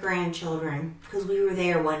over their grandchildren. Because we were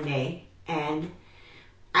there one day. And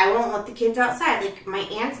I won't let the kids outside. Like, my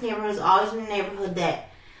aunt's neighborhood has always been a neighborhood that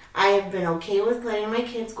I have been okay with letting my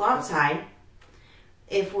kids go outside.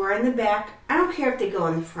 If we're in the back, I don't care if they go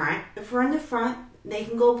in the front. If we're in the front, they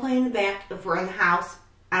can go play in the back. If we're in the house,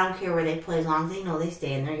 I don't care where they play as long as they know they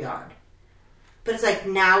stay in their yard. But it's like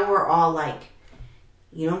now we're all like,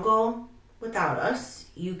 you don't go without us.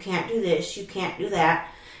 You can't do this. You can't do that.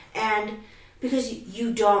 And because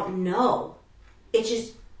you don't know. It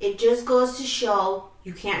just goes to show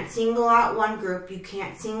you can't single out one group. You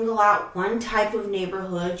can't single out one type of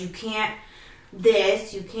neighborhood. You can't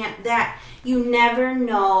this. You can't that. You never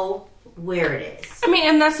know where it is. I mean,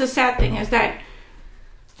 and that's the sad thing is that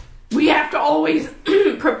we have to always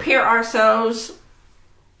prepare ourselves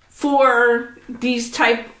for these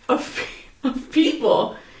type of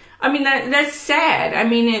people. I mean, that's sad. I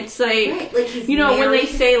mean, it's like you know, when they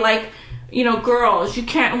say like, you know, girls, you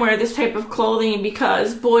can't wear this type of clothing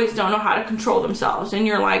because boys don't know how to control themselves. And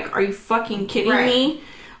you're like, are you fucking kidding me?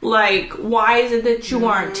 Like, why is it that you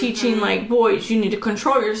aren't teaching, like, boys, you need to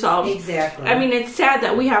control yourselves? Exactly. I mean, it's sad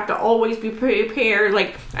that we have to always be prepared.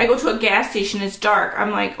 Like, I go to a gas station, it's dark. I'm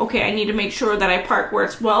like, okay, I need to make sure that I park where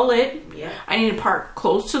it's well lit. Yeah. I need to park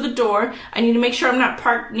close to the door. I need to make sure I'm not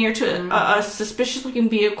parked near to a suspicious-looking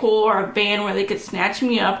vehicle or a van where they could snatch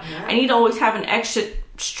me up. Yeah. I need to always have an exit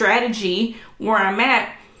strategy where I'm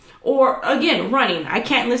at. Or, again, running. I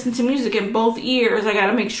can't listen to music in both ears. I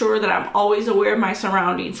gotta make sure that I'm always aware of my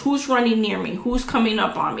surroundings. Who's running near me? Who's coming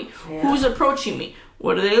up on me? Yeah. Who's approaching me?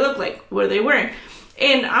 What do they look like? What are they wearing?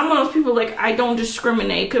 And I'm one of those people, like, I don't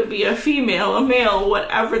discriminate. Could be a female, a male,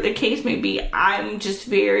 whatever the case may be. I'm just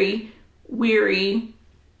very weary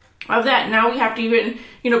of that. Now we have to even,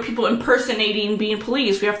 you know, people impersonating being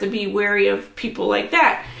police. We have to be wary of people like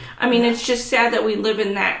that. I mean, it's just sad that we live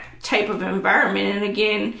in that type of environment. And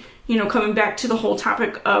again, you know, coming back to the whole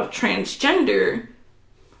topic of transgender,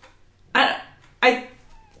 I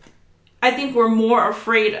think we're more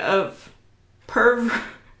afraid of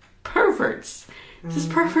perverts.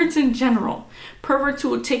 Just perverts in general. Perverts who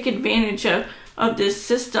will take advantage of this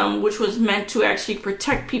system, which was meant to actually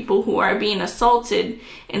protect people who are being assaulted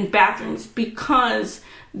in bathrooms because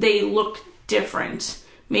they look different.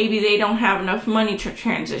 Maybe they don't have enough money to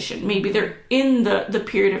transition. Maybe they're in the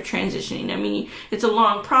period of transitioning. I mean, it's a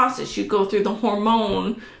long process. You go through the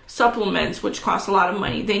hormone supplements, which cost a lot of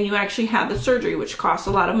money. Then you actually have the surgery, which costs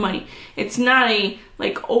a lot of money. It's not a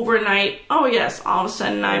like overnight, oh yes, all of a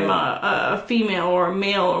sudden I'm a female or a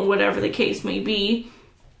male or whatever the case may be,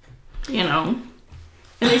 you know.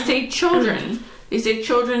 And they say children. They say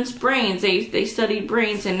children's brains. They study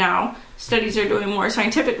brains, and now studies are doing more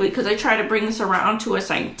scientifically, because I try to bring this around to a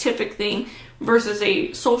scientific thing versus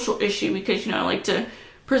a social issue, because, you know, I like to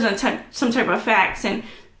present some type of facts. And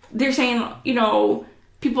they're saying, you know,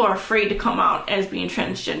 people are afraid to come out as being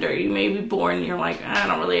transgender. You may be born and you're like, I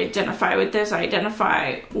don't really identify with this. I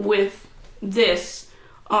identify with this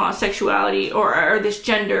sexuality or this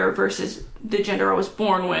gender versus the gender I was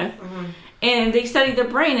born with. Mm-hmm. And they study the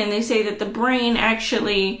brain, and they say that the brain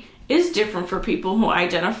actually is different for people who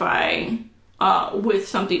identify with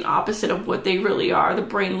something opposite of what they really are. The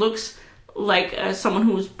brain looks like someone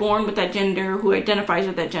who was born with that gender, who identifies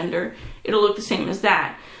with that gender. It'll look the same as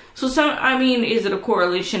that. So, is it a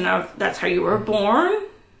correlation of that's how you were born?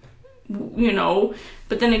 You know,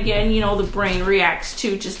 but then again, you know, the brain reacts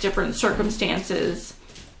to just different circumstances.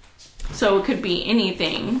 So it could be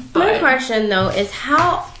anything. My question, though, is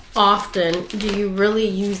how often do you really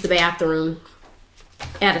use the bathroom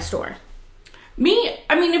at a store?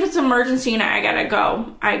 If it's an emergency and I gotta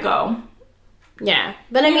go, I go. Yeah,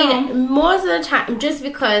 but most of the time, just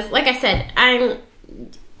because, like I said,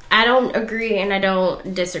 I don't agree and I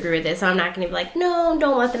don't disagree with this, so I'm not going to be like, no,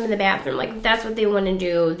 don't let them in the bathroom. Like, if that's what they want to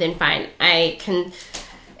do, then fine. I can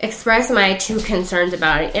express my two concerns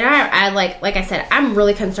about it. And I like I said, I'm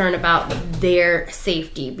really concerned about their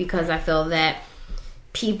safety, because I feel that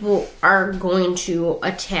people are going to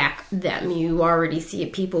attack them. You already see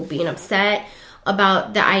people being upset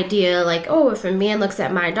about the idea, like, oh, if a man looks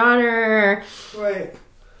at my daughter, right,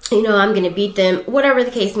 you know, I'm going to beat them, whatever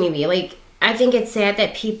the case may be. Like, I think it's sad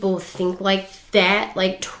that people think like that,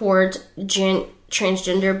 like, towards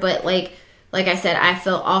transgender, but like I said, I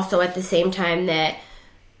feel also at the same time that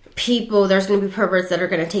there's going to be perverts that are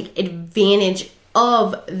going to take advantage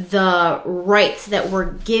of the rights that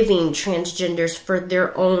we're giving transgenders for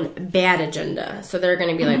their own bad agenda. So they're going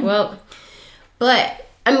to be like, well, but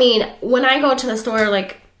when I go to the store,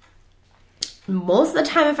 like, most of the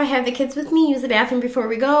time, if I have the kids with me, use the bathroom before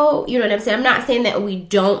we go. You know what I'm saying? I'm not saying that we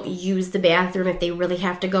don't use the bathroom if they really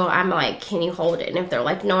have to go. I'm like, can you hold it? And if they're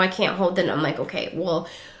like, no, I can't hold it, I'm like, okay, well,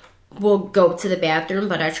 we'll go to the bathroom,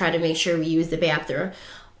 but I try to make sure we use the bathroom.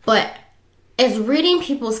 But as reading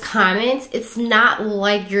people's comments, it's not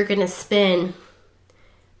like you're going to spend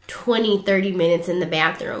 20, 30 minutes in the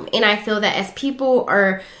bathroom. And I feel that as people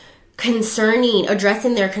are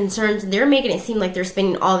addressing their concerns, they're making it seem like they're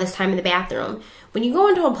spending all this time in the bathroom. When you go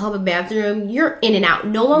into a public bathroom, you're in and out.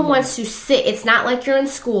 No one wants to sit. It's not like you're in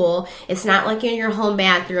school. It's not like you're in your home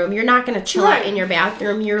bathroom. You're not going to chill out in your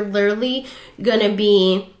bathroom. You're literally going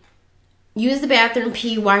to use the bathroom,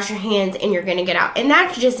 pee, wash your hands, and you're going to get out. And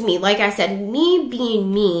that's just me. Like I said, me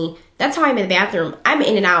being me, that's how I'm in the bathroom. I'm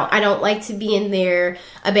in and out. I don't like to be in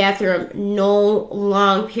a bathroom no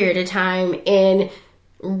long period of time. And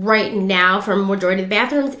right now, for a majority of the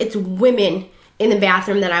bathrooms, it's women in the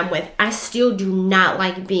bathroom that I'm with. I still do not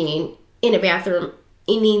like being in a bathroom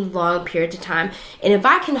any long period of time. And if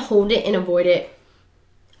I can hold it and avoid it,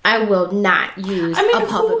 I will not use a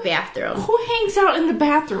public bathroom. Who hangs out in the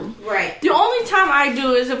bathroom? Right. The only time I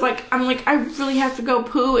do is if, like, I'm like, I really have to go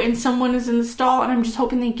poo and someone is in the stall and I'm just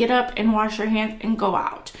hoping they get up and wash their hands and go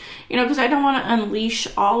out. You know, because I don't want to unleash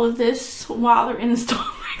all of this while they're in the stall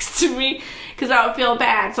next to me, because I would feel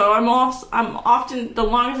bad. So I'm often, the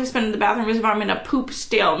longest I spend in the bathroom is if I'm in a poop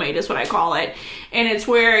stalemate, is what I call it. And it's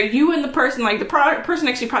where you and the person, like, the person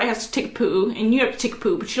next to you probably has to take a poo, and you have to take a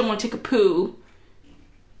poo, but you don't want to take a poo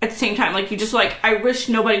at the same time. Like, you just like, I wish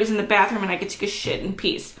nobody was in the bathroom and I could take a shit in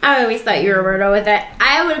peace. I always thought you were a weirdo with that.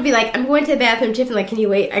 I would be like, I'm going to the bathroom. Tiffany, like, can you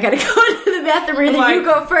wait? I gotta go to the bathroom, and then you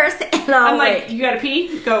go first, and I'm like, you gotta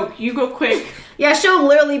pee? Go. You go quick. Yeah, she'll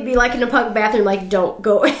literally be like in a public bathroom, like, don't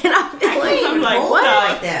go. And I'll be like, what?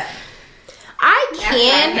 Like that. I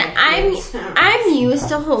can. I'm used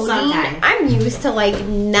to holding. Sometimes. I'm used to, like,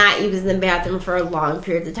 not using the bathroom for long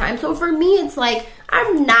periods of time. So for me, it's like,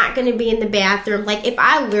 I'm not going to be in the bathroom. Like, if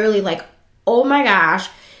I literally, like, oh my gosh,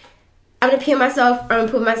 I'm going to pee on myself, I'm going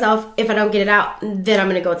to poop myself. If I don't get it out, then I'm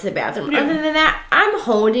going to go to the bathroom. Yeah. Other than that, I'm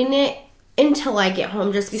holding it until I get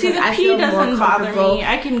home, just because I feel more comfortable. Bother me.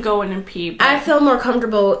 I can go in and pee. But I feel more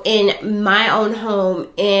comfortable in my own home,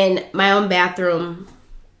 in my own bathroom,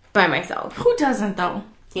 by myself. Who doesn't, though?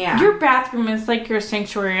 Yeah. Your bathroom is like your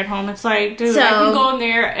sanctuary at home. It's like, dude, I can go in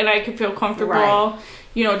there and I can feel comfortable. Right.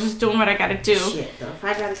 just doing what I gotta do. Shit, though. If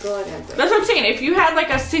I gotta go, I gotta go. That's what I'm saying. If you had like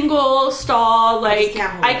a single stall, like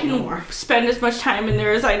I can more. spend as much time in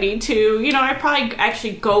there as I need to. I probably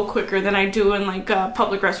actually go quicker than I do in like a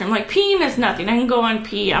public restroom. Like peeing is nothing. I can go and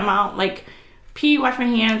pee. I'm out. Like pee, wash my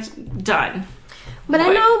hands, done. But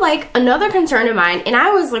I know like another concern of mine, and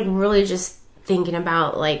I was like really just thinking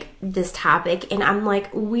about like this topic, and I'm like,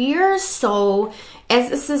 we're so,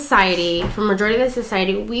 as a society, for majority of the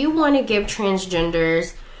society, we want to give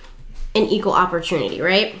transgenders an equal opportunity,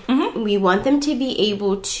 right? Mm-hmm. We want them to be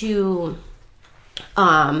able to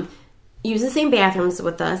use the same bathrooms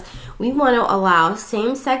with us. We want to allow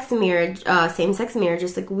same-sex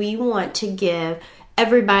marriages. Like we want to give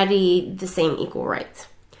everybody the same equal rights.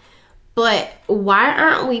 But why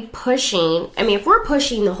aren't we pushing, if we're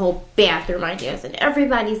pushing the whole bathroom ideas and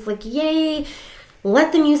everybody's like, yay,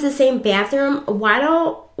 let them use the same bathroom, why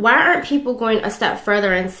aren't people going a step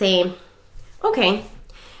further and saying, okay,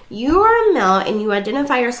 you are a male and you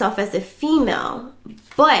identify yourself as a female,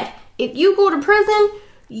 but if you go to prison,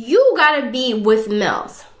 you gotta be with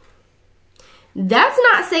males. That's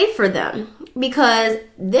not safe for them, because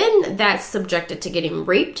then that's subjected to getting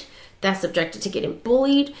raped, that's subjected to getting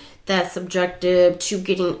bullied, that's subjective to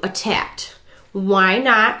getting attacked. Why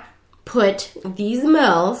not put these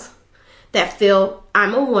males that feel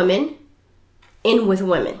I'm a woman in with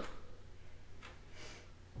women?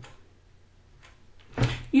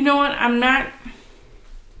 You know what? I'm not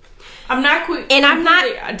quick. And I'm not.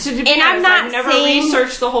 I've never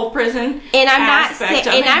researched the whole prison. And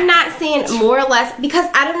I'm not saying more or less, because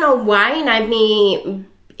I don't know why, and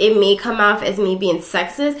it may come off as me being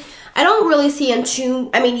sexist. I don't really see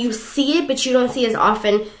you see it, but you don't see as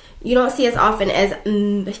often. You don't see as often as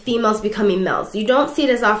females becoming males. You don't see it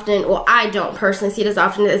as often, well, I don't personally see it as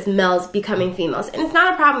often as males becoming females. And it's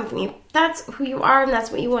not a problem with me. That's who you are and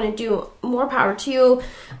that's what you want to do. More power to you.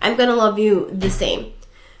 I'm going to love you the same.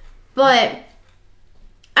 But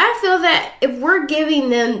I feel that if we're giving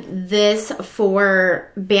them this for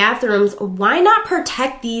bathrooms, why not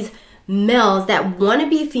protect these males that want to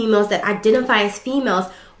be females, that identify as females?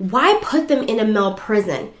 Why put them in a male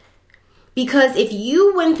prison? Because if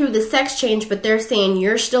you went through the sex change, but they're saying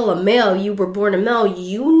you're still a male, you were born a male,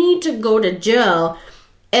 you need to go to jail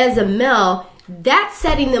as a male, that's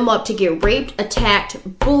setting them up to get raped,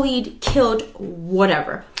 attacked, bullied, killed,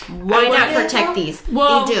 whatever. Why not protect these?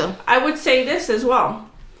 Well, they do. I would say this as well.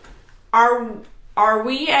 Are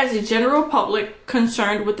we as a general public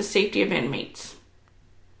concerned with the safety of inmates?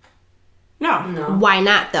 No. Why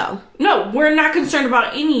not, though? No, we're not concerned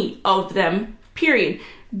about any of them, period.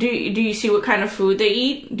 Do you see what kind of food they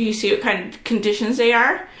eat? Do you see what kind of conditions they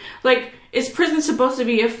are? Like, is prison supposed to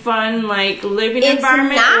be a fun, like, living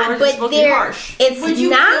environment? Or is it supposed to be harsh? It's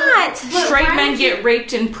not. Straight men get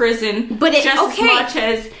raped in prison as much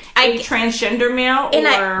as a transgender male. And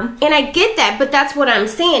I get that, but that's what I'm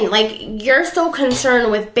saying. Like, you're so concerned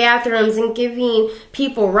with bathrooms and giving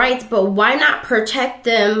people rights, but why not protect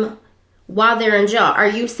them while they're in jail? Are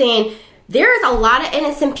you saying there's a lot of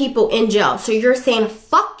innocent people in jail, so you're saying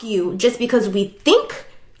fuck you just because we think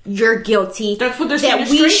you're guilty? That's what they're saying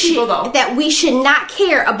to straight people, though. That we should not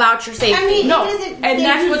care about your safety. And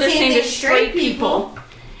that's what they're saying to straight people.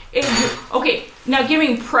 Okay, now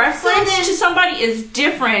giving preference to somebody is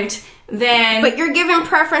different than... But you're giving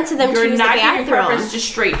preference to them to use the bathroom. You're not giving preference to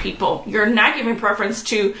straight people. You're not giving preference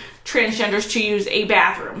to transgenders to use a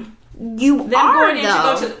bathroom.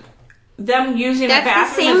 Them using a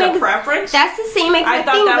bathroom as a preference? That's the same exact thing. I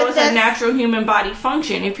thought that was a natural human body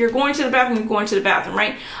function. If you're going to the bathroom, you're going to the bathroom,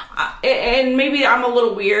 right? And maybe I'm a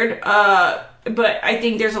little weird, but I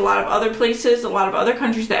think there's a lot of other places, a lot of other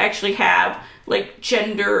countries that actually have like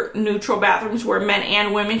gender neutral bathrooms where men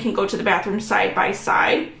and women can go to the bathroom side by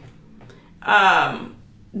side.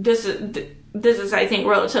 This is, I think,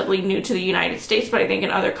 relatively new to the United States, but I think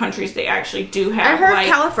in other countries they actually do have. I heard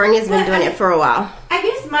California's been doing it for a while. I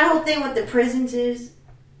guess my whole thing with the prisons is,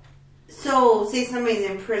 so say somebody's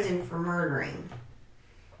in prison for murdering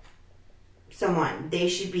someone, they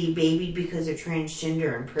should be babied because they're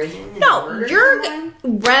transgender in prison?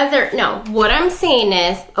 What I'm saying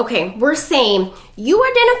is, okay, we're saying you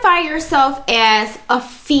identify yourself as a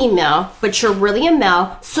female, but you're really a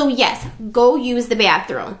male, so yes, go use the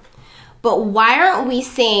bathroom. But why aren't we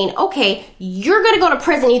saying, okay, you're going to go to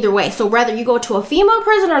prison either way. So whether you go to a female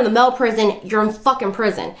prison or the male prison, you're in fucking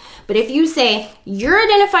prison. But if you say, you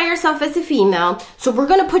identify yourself as a female, so we're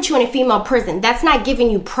going to put you in a female prison. That's not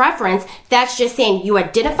giving you preference. That's just saying you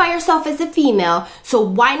identify yourself as a female. So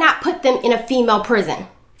why not put them in a female prison?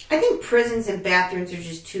 I think prisons and bathrooms are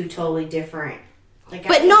just two totally different Like,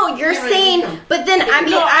 But no, you're saying. But then I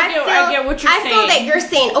mean, No, I get what you're feel saying. that you're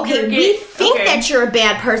saying. Okay, You're we think okay. that you're a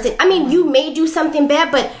bad person. I mean, you may do something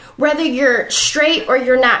bad, but whether you're straight or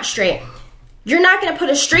you're not straight, you're not going to put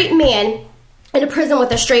a straight man in a prison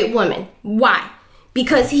with a straight woman. Why?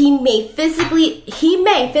 Because he may physically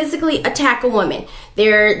attack a woman.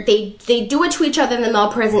 They do it to each other in the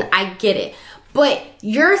male prison. I get it. But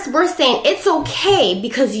we're saying it's okay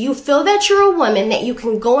because you feel that you're a woman, that you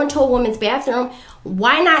can go into a woman's bathroom.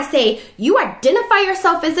 Why not say you identify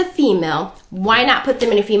yourself as a female? Why not put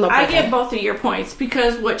them in a female prison? I get both of your points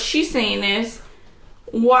because what she's saying is,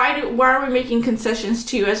 why are we making concessions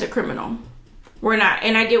to you as a criminal? We're not.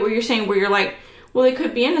 And I get what you're saying where you're like, well, they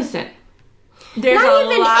could be innocent. There's not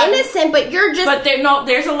even innocent, but you're just. But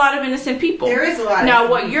there's a lot of innocent people. There is a lot. Now, of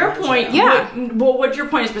what your point? What your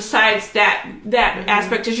point is besides that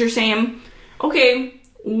aspect is you're saying, okay,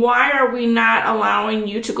 why are we not allowing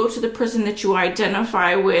you to go to the prison that you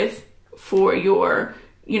identify with for your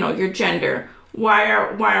gender? Why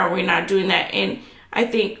are we not doing that? And I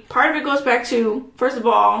think part of it goes back to, first of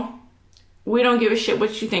all, we don't give a shit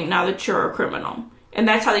what you think now that you're a criminal. And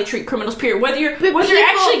that's how they treat criminals, period. Whether you're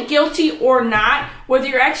actually guilty or not, whether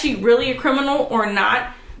you're actually really a criminal or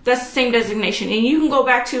not, that's the same designation. And you can go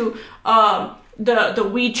back to the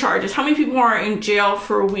weed charges. How many people are in jail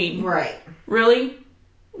for weed? Right. Really?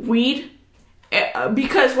 Weed?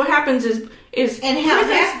 Because what happens is and hell,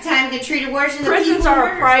 half the time they treat it worse than the prisons people are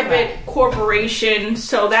a who private corporation,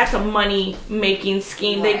 so that's a money making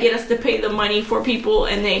scheme. Right. They get us to pay the money for people,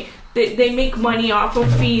 and they make money off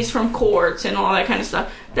of fees from courts and all that kind of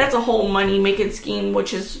stuff. That's a whole money making scheme,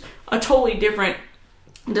 which is a totally different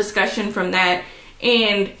discussion from that.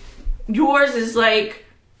 And yours is like,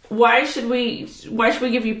 why should we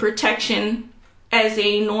give you protection as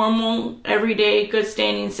a normal, everyday, good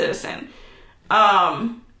standing citizen?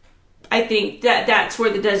 I think that's where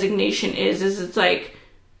the designation is it's like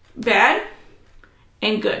bad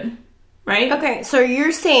and good, right? Okay, so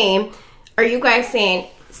are you guys saying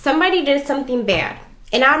somebody did something bad?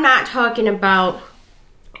 And I'm not talking about,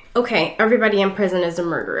 okay, everybody in prison is a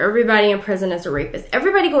murderer. Everybody in prison is a rapist.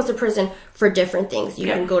 Everybody goes to prison for different things. You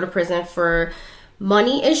can go to prison for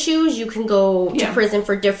money issues. You can go to prison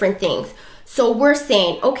for different things. So we're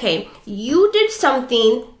saying, okay, you did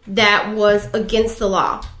something that was against the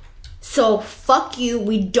law. So fuck you,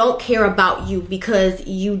 we don't care about you because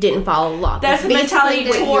you didn't follow the law. That's the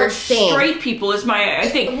mentality towards straight people is I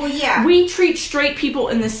think. Well, yeah. We treat straight people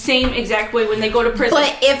in the same exact way when they go to prison.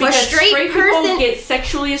 But if a straight person people get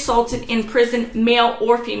sexually assaulted in prison, male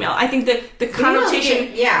or female, I think that the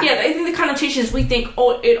connotation, I think the connotation is we think,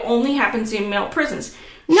 it only happens in male prisons.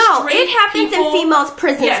 No, it happens in females'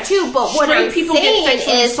 prisons too. But what I'm saying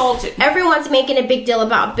is, assaulted. Everyone's making a big deal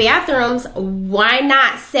about bathrooms. Why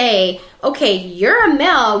not say, okay, you're a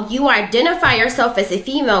male, you identify yourself as a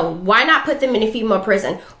female. Why not put them in a female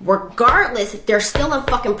prison? Regardless, they're still in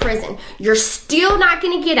fucking prison. You're still not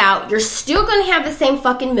going to get out. You're still going to have the same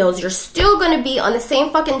fucking meals. You're still going to be on the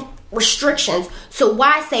same fucking restrictions. So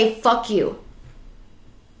why say fuck you?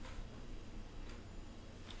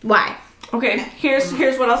 Why? Okay, here's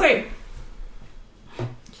what I'll say,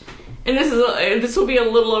 and this will be a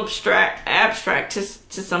little abstract to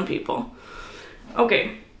some people.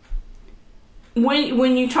 Okay,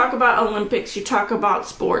 when you talk about Olympics, you talk about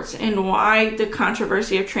sports and why the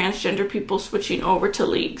controversy of transgender people switching over to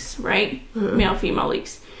leagues, right? Mm-hmm. Male-female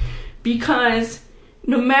leagues, because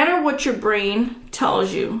no matter what your brain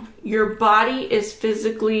tells you, your body is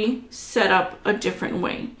physically set up a different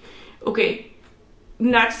way. Okay.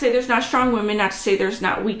 Not to say there's not strong women, not to say there's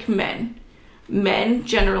not weak men. Men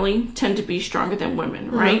generally tend to be stronger than women,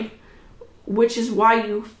 right? Mm-hmm. Which is why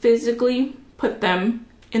you physically put them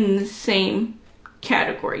in the same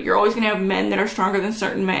category. You're always going to have men that are stronger than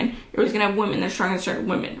certain men. You're always going to have women that are stronger than certain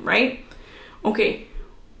women, right? Okay.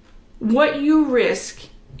 What you risk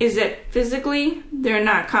is that physically they're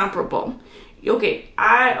not comparable. Okay,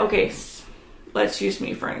 let's use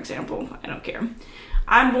me for an example. I don't care.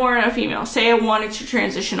 I'm born a female. Say I wanted to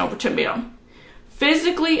transition over to male.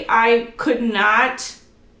 Physically, I could not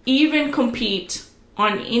even compete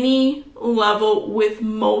on any level with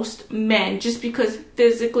most men just because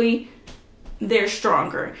physically they're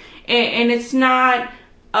stronger. And it's not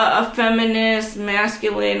a feminist,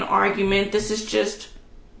 masculine argument. This is just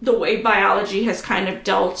the way biology has kind of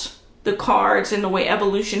dealt the cards and the way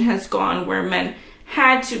evolution has gone where men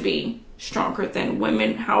had to be stronger than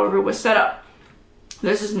women, however it was set up.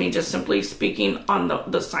 This is me just simply speaking on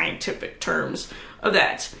the scientific terms of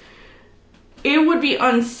that. It would be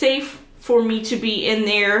unsafe for me to be in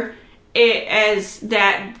there it as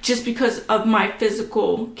that just because of my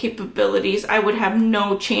physical capabilities, I would have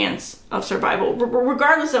no chance of survival.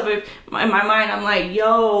 Regardless of it, in my mind, I'm like,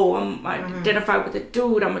 yo, I identify with a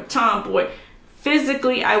dude, I'm a tomboy.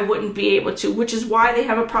 Physically, I wouldn't be able to, which is why they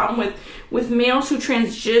have a problem with males who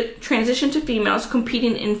transition to females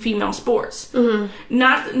competing in female sports.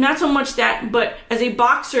 Not so much that, but as a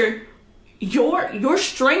boxer, your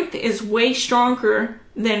strength is way stronger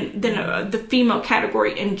than the female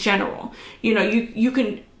category in general. You know, you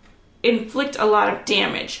can inflict a lot of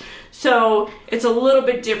damage. So it's a little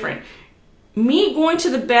bit different. Me going to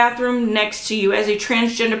the bathroom next to you as a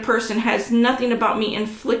transgender person has nothing about me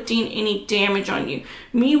inflicting any damage on you.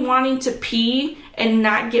 Me wanting to pee and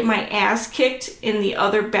not get my ass kicked in the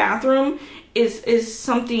other bathroom is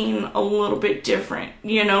something a little bit different.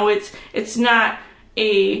 You know, it's not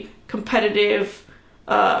a competitive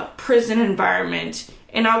prison environment.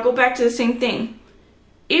 And I'll go back to the same thing.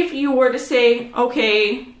 If you were to say,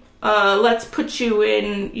 okay, let's put you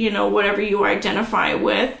in, you know, whatever you identify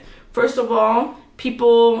with. First of all,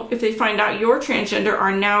 people, if they find out you're transgender,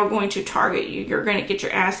 are now going to target you. You're going to get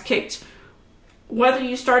your ass kicked, whether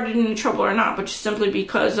you started any trouble or not, but just simply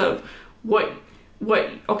because of what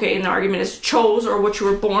okay, in the argument is chose or what you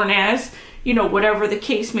were born as, you know, whatever the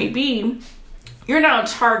case may be, you're now a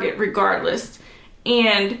target regardless.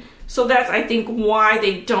 And so that's, I think, why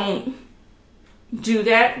they don't do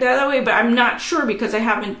that way, but I'm not sure because I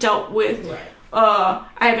haven't dealt with... Right. I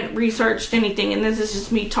haven't researched anything, and this is just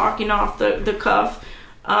me talking off the cuff.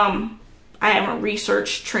 I haven't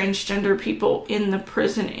researched transgender people in the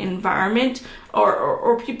prison environment,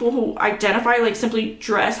 or people who identify, like simply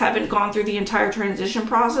dress, haven't gone through the entire transition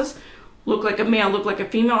process, look like a male, look like a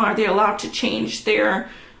female. Are they allowed to change their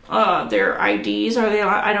IDs? Are they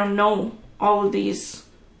allowed, I don't know all of these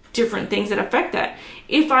different things that affect that.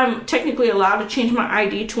 If I'm technically allowed to change my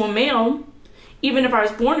ID to a male, even if I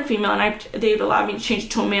was born a female and they've allowed me to change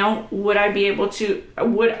it to a male, would I be able to,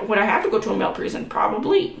 would I have to go to a male prison?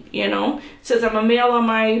 Probably, you know. It says I'm a male on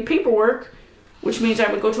my paperwork, which means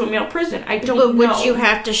I would go to a male prison. I don't know. But would you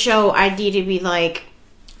have to show ID to be like,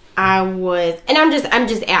 I was, and I'm just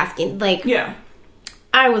asking, like, yeah,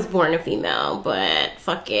 I was born a female, but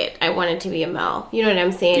fuck it, I wanted to be a male. You know what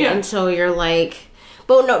I'm saying? Yeah. And so you're like,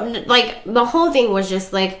 but no, like, the whole thing was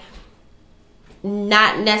just like,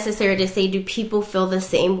 not necessary to say, do people feel the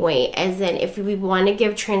same way? As in, if we want to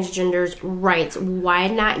give transgenders rights, why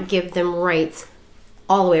not give them rights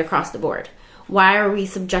all the way across the board? Why are we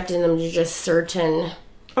subjecting them to just certain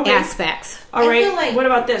aspects? All right, what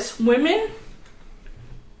about this?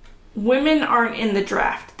 Women aren't in the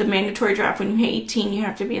draft, the mandatory draft. When you hit 18, you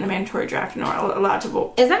have to be in the mandatory draft and are allowed to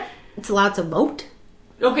vote. Is that, it's allowed to vote?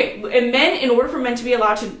 Okay, and men, in order for men to be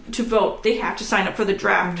allowed to vote, they have to sign up for the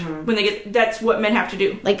draft. When they get, that's what men have to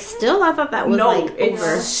do. Like, still? I thought that was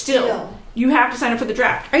over. Still. You have to sign up for the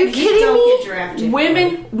draft. Are you kidding me? Get drafted.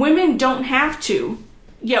 Women don't have to.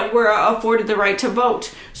 Yet we're afforded the right to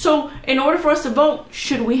vote. So, in order for us to vote,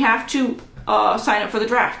 should we have to sign up for the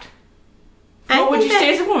draft? What would you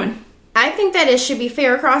say as a woman? I think that it should be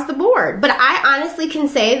fair across the board. But I honestly can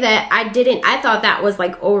say that I thought that was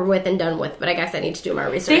like over with and done with, but I guess I need to do my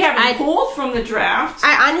research. They haven't pulled from the draft.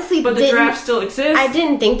 I honestly But the draft still exists. I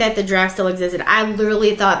didn't think that the draft still existed. I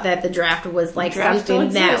literally thought that the draft was like something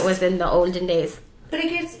that was in the olden days. But it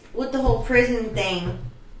gets, with the whole prison thing,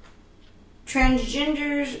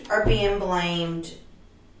 transgenders are being blamed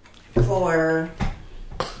for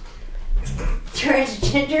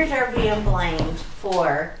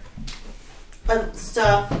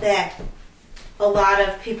stuff that a lot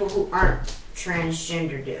of people who aren't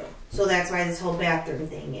transgender do. So that's why this whole bathroom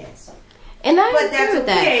thing is. And but that's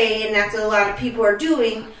okay, and that's what a lot of people are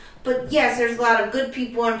doing. But yes, there's a lot of good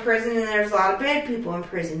people in prison, and there's a lot of bad people in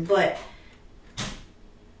prison. But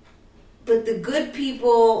the good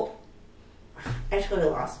people, I totally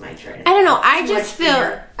lost my train of thought. I don't know. I just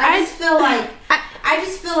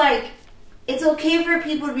feel like it's okay for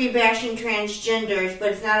people to be bashing transgenders,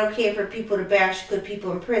 but it's not okay for people to bash good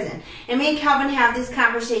people in prison. And me and Calvin have this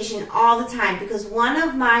conversation all the time because one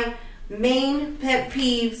of my main pet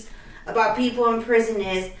peeves about people in prison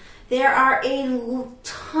is there are a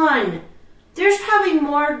ton. There's probably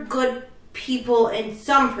more good people in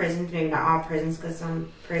some prisons, maybe not all prisons because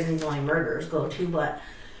some prisons only murderers go to, but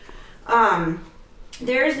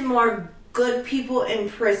there's more good people in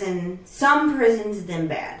prison, some prisons than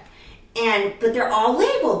bad. But they're all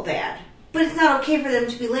labeled bad. But it's not okay for them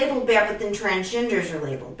to be labeled bad, but then transgenders are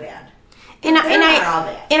labeled bad. And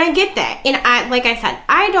I get that. And like I said,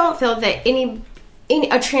 I don't feel that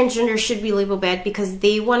a transgender should be labeled bad because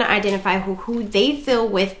they want to identify who they feel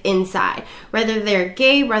with inside. Whether they're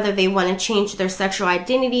gay, whether they want to change their sexual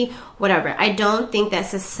identity, whatever. I don't think that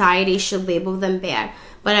society should label them bad.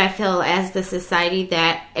 But I feel as the society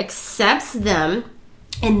that accepts them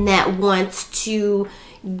and that wants to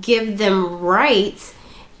give them rights,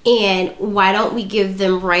 and why don't we give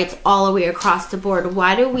them rights all the way across the board?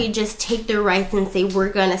 Why do we just take their rights and say we're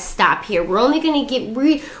going to stop here? We're only going to get,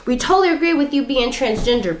 we totally agree with you being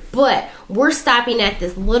transgender, but we're stopping at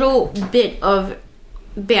this little bit of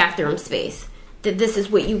bathroom space. That this is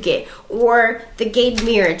what you get. Or the gay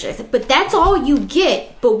marriages. But that's all you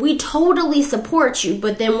get, but we totally support you.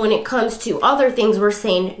 But then when it comes to other things, we're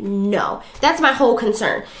saying no. That's my whole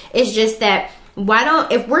concern. It's just that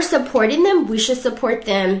if we're supporting them, we should support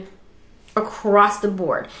them across the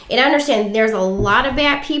board. And I understand there's a lot of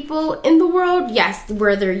bad people in the world. Yes,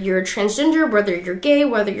 whether you're transgender, whether you're gay,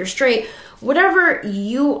 whether you're straight, whatever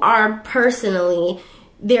you are personally,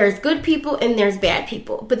 there's good people and there's bad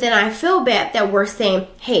people. But then I feel bad that we're saying,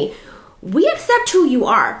 hey, we accept who you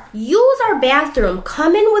are. Use our bathroom.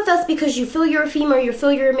 Come in with us because you feel you're a female, you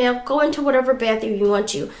feel you're a male. Go into whatever bathroom you want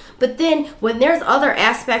to. But then when there's other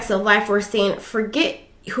aspects of life, we're saying, forget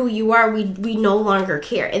who you are. We no longer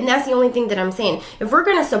care. And that's the only thing that I'm saying. If we're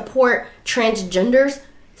going to support transgenders,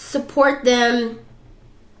 support them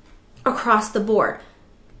across the board.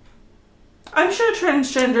 I'm sure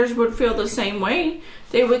transgenders would feel the same way.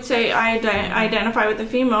 They would say, I identify with a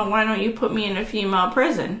female, why don't you put me in a female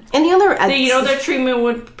prison? And the other... their treatment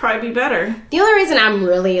would probably be better. The only reason I'm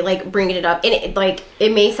really, bringing it up, and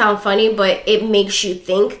it may sound funny, but it makes you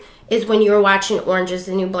think, is when you were watching Orange is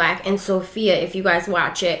the New Black, and Sophia, if you guys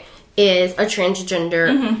watch it, is a transgender.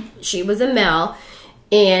 Mm-hmm. She was a male,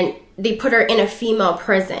 and they put her in a female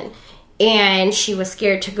prison. And she was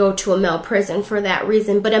scared to go to a male prison for that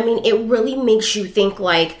reason. But, it really makes you think,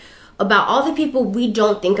 about all the people we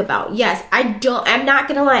don't think about. Yes, I'm not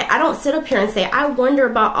going to lie. I don't sit up here and say, I wonder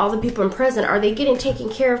about all the people in prison. Are they getting taken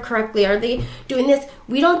care of correctly? Are they doing this?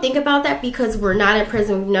 We don't think about that because we're not in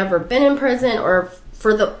prison. We've never been in prison, or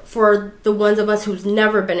for the ones of us who's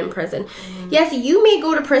never been in prison. Mm-hmm. Yes, you may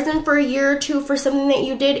go to prison for a year or two for something that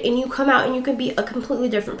you did, and you come out and you can be a completely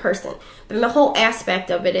different person. But the whole aspect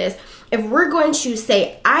of it is, if we're going to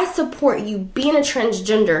say, I support you being a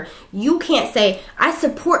transgender, you can't say, I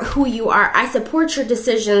support who you are. I support your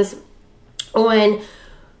decisions on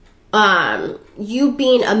you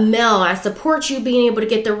being a male. I support you being able to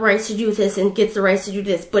get the rights to do this and get the rights to do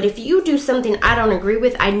this. But if you do something I don't agree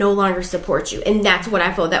with, I no longer support you. And that's what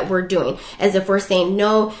I feel that we're doing. As if we're saying,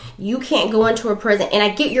 no, you can't go into a prison. And I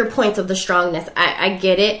get your points of the strongness. I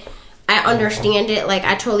get it. I understand it.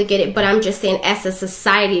 I totally get it. But I'm just saying, as a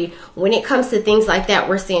society, when it comes to things like that,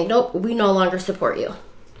 we're saying, nope, we no longer support you.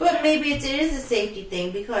 But maybe it is a safety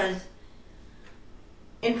thing because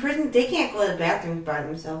in prison, they can't go to the bathroom by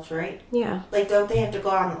themselves, right? Yeah. Don't they have to go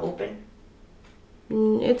out in the open?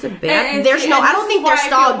 It's a bath. There's no. I don't think there's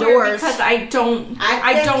stall doors because I don't know.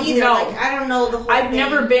 I don't know the whole I've thing.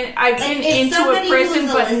 never been. I've been into a prison,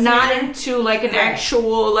 but not into an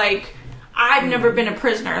actual I've never been a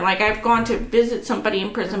prisoner. I've gone to visit somebody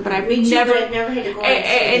in prison, but I've never had to go.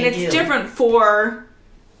 And it's different for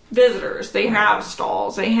visitors. They have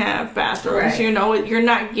stalls. They have bathrooms. Right. You're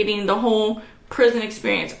not getting the whole prison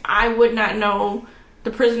experience. I would not know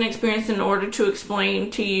the prison experience in order to explain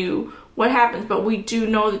to you what happens, but we do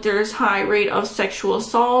know that there's high rate of sexual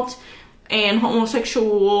assault and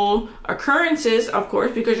homosexual occurrences, of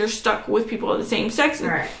course, because you're stuck with people of the same sex.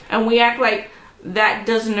 Right. And we act like that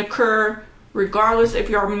doesn't occur regardless if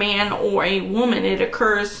you're a man or a woman. It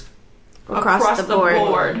occurs across the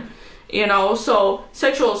board. So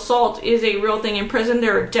sexual assault is a real thing in prison.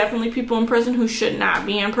 There are definitely people in prison who should not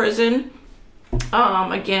be in prison.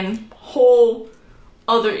 Again, whole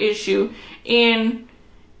other issue. And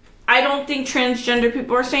I don't think transgender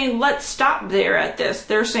people are saying, let's stop there at this.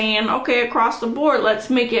 They're saying, okay, across the board, let's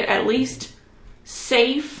make it at least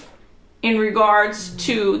safe in regards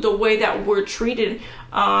to the way that we're treated.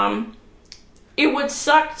 It would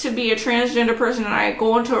suck to be a transgender person and I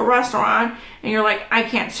go into a restaurant and you're like, I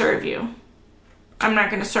can't serve you. I'm not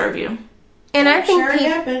going to serve you. And I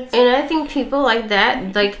think people like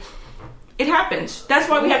that, it happens. That's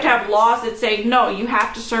why we have to have laws that say, no, you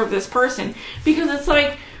have to serve this person. Because it's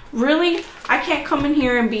really? I can't come in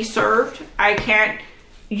here and be served. I can't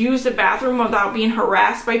use the bathroom without being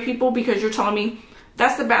harassed by people because you're telling me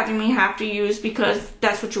that's the bathroom you have to use because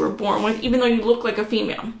that's what you were born with, even though you look like a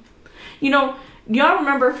female. y'all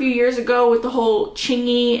remember a few years ago with the whole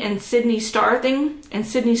Chingy and Sydney Starr thing? And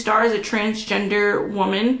Sydney Starr is a transgender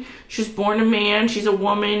woman. She was born a man. She's a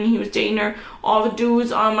woman. He was dating her. All the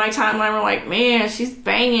dudes on my timeline were like, man, she's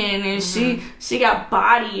banging and she got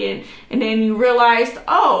body. And then you realized,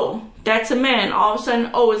 oh, that's a man. All of a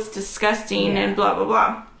sudden, oh, it's disgusting and blah, blah,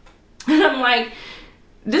 blah. And I'm like,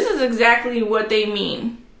 this is exactly what they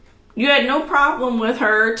mean. You had no problem with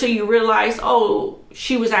her till you realized, oh,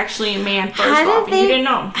 she was actually a man first off, and you didn't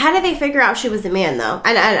know. How did they figure out she was a man, though?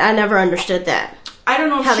 I never understood that. I don't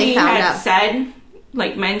know if she had said,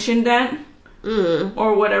 like, mentioned that,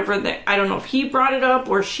 or whatever. I don't know if he brought it up,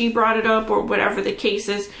 or she brought it up, or whatever the case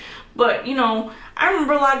is. But, you know, I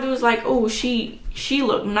remember a lot of dudes like, oh, she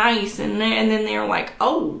looked nice, and then they were like,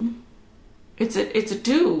 oh, it's a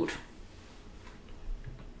dude.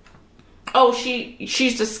 Oh,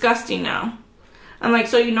 she's disgusting now. I'm like,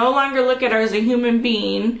 so you no longer look at her as a human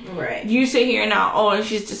being. Right. You sit here now, oh,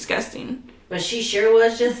 she's disgusting. But she sure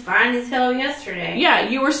was just fine as hell yesterday. Yeah,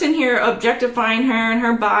 you were sitting here objectifying her and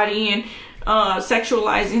her body and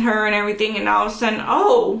sexualizing her and everything, and all of a sudden,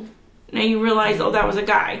 oh, now you realize, oh, that was a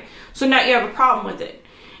guy. So now you have a problem with it.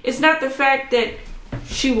 It's not the fact that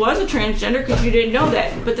she was a transgender, because you didn't know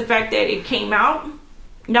that, but the fact that it came out,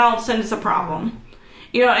 now all of a sudden it's a problem.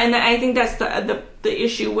 You know, and I think that's the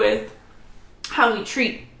issue with how we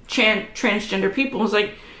treat transgender people. It's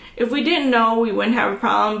like, if we didn't know, we wouldn't have a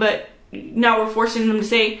problem, but now we're forcing them to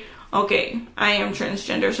say, okay, I am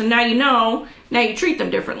transgender. So now you know, now you treat them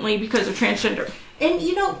differently because of transgender. And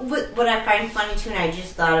you know, what I find funny too, and I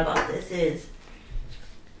just thought about this, is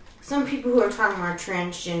some people who are talking about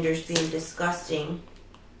transgenders being disgusting,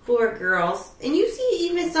 who are girls, and you see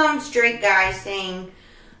even some straight guys saying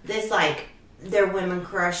this, like, their women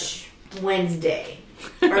crush Wednesday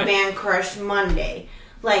or man crush Monday.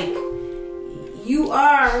 Like, you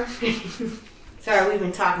are... Sorry, we've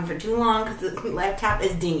been talking for too long because the laptop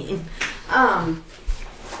is dinging.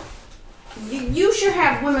 You should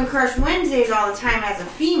have women crush Wednesdays all the time as a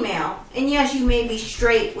female. And yes, you may be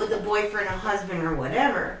straight with a boyfriend or husband or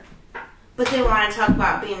whatever. But they want to talk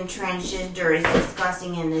about being transgender is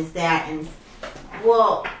disgusting and is that. And,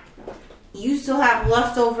 well... you still have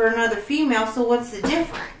lust over another female, so what's the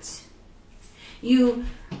difference?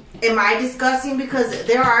 Am I disgusting because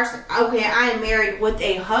there are, okay, I am married with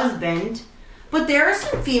a husband, but there are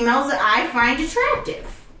some females that I find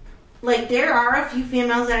attractive. Like, there are a few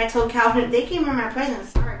females that I told Calvin, if they came in my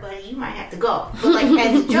presence, sorry, buddy, you might have to go. But, like,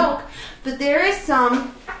 as a joke. But there is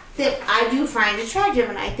some that I do find attractive,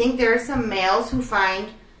 and I think there are some males who find,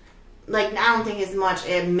 like, I don't think as much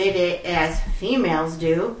admit it as females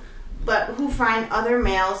do, but who find other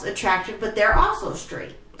males attractive, but they're also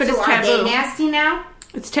straight. But so it's taboo. Are they nasty now?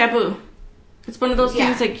 It's taboo. It's one of those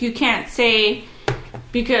things like you can't say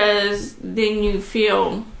because then you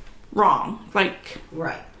feel wrong. Like,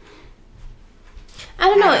 right. I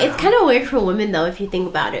don't know. It's kind of weird for women though, if you think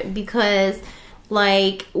about it, because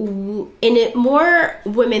like more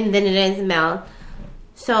women than it is male.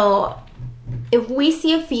 So if we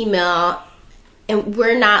see a female and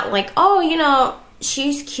we're not like, oh, you know,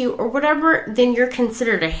 she's cute or whatever, then you're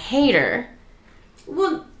considered a hater.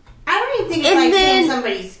 Well, I don't even think it's like saying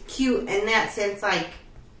somebody's cute in that sense. Like,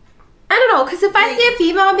 I don't know, because if I see a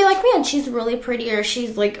female, I'll be like, man, she's really pretty, or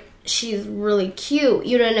she's really cute.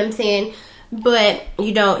 You know what I'm saying? But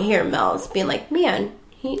you don't hear males being like, man.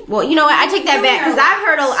 Well, you know what? I take that back, because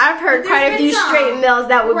I've heard quite a few straight males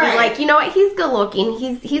that would be like, you know what? He's good looking.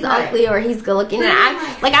 He's ugly, or he's good looking. And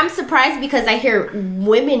I'm surprised because I hear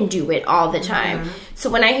women do it all the time.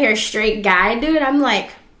 So when I hear a straight guy do it, I'm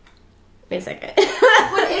like, wait a second.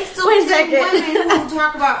 But it's still women who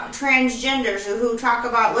talk about transgenders or who talk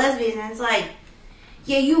about lesbians, and it's like,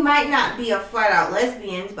 yeah, you might not be a flat out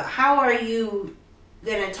lesbian, but how are you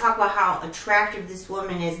gonna talk about how attractive this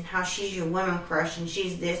woman is and how she's your woman crush and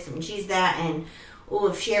she's this and she's that, and oh,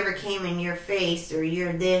 if she ever came in your face or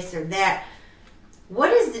you're this or that, what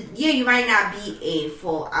is you might not be a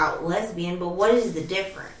full out lesbian, but what is the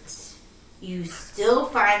difference? You still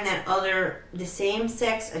find the same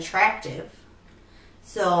sex attractive,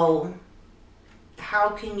 so how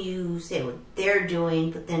can you say what they're doing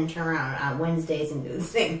but then turn around on Wednesdays and do the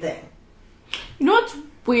same thing? You know what's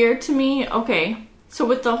weird to me? Okay, so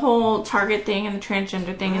with the whole Target thing and the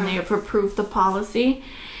transgender thing, and they have approved the policy,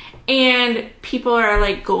 and people are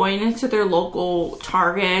like going into their local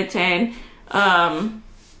Target and, I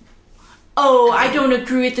don't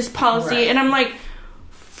agree with this policy, and I'm like,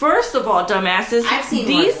 first of all, dumbasses,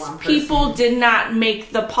 these people did not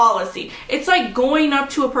make the policy. It's like going up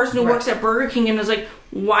to a person who works at Burger King and is like,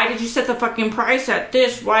 why did you set the fucking price at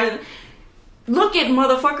this? look at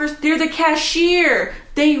motherfuckers, they're the cashier.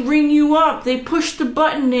 They ring you up, they push the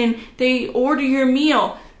button in, they order your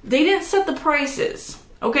meal. They didn't set the prices,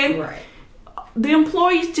 okay? Right. The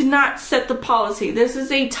employees did not set the policy. This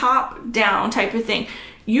is a top-down type of thing.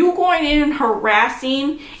 You going in and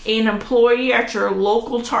harassing an employee at your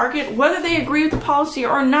local Target, whether they agree with the policy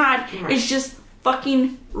or not, is just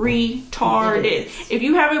fucking retarded. If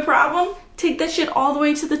you have a problem, take that shit all the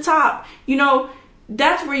way to the top. You know,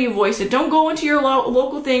 that's where you voice it. Don't go into your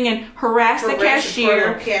local thing and harass the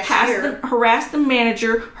cashier, harass the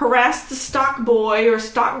manager, harass the stock boy or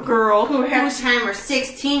stock girl who has time or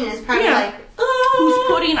 16 is probably like, who's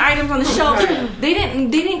putting items on the shelf. They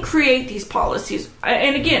didn't create these policies.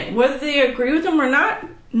 And again, whether they agree with them or not,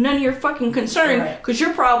 none of your fucking concern, because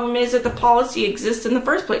your problem is that the policy exists in the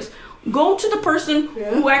first place. Go to the person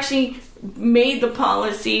who actually made the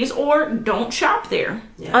policies, or don't shop there.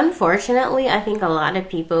 Unfortunately, I think a lot of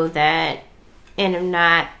people that, and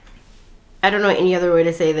I don't know any other way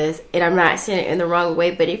to say this, and I'm not saying it in the wrong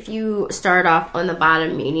way, but if you start off on the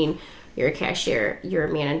bottom, meaning you're a cashier, you're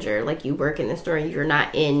a manager, like you work in the store, you're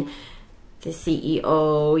not in the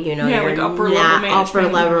CEO, you know, you're like upper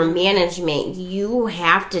level management, you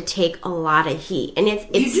have to take a lot of heat. And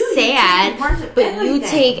it's sad, but you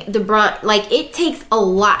take the brunt. Like, it takes a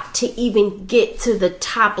lot to even get to the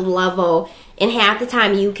top level, and half the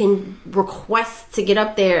time you can request to get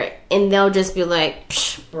up there and they'll just be like,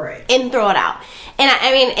 psh, and throw it out. And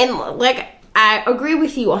I mean, and like, I agree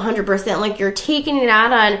with you 100%. Like, you're taking it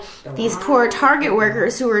out on these poor Target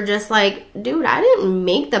workers who are just like, dude, I didn't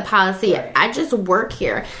make the policy. I just work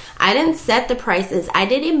here. I didn't set the prices. I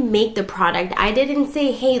didn't make the product. I didn't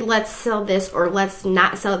say, hey, let's sell this or let's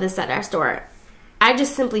not sell this at our store. I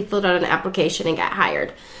just simply filled out an application and got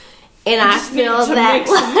hired. And I feel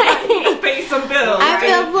that pay some bills.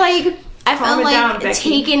 I felt like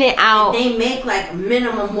taking it out. They make like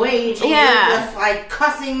minimum wage, and you're just like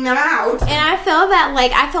cussing them out. And I felt that,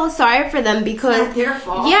 like, I felt sorry for them because it's not their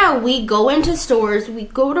fault. Yeah, we go into stores, we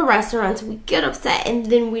go to restaurants, we get upset, and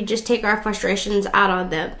then we just take our frustrations out on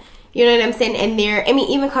them. You know what I'm saying? And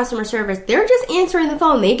even customer service, they're just answering the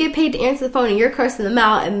phone. They get paid to answer the phone, and you're cursing them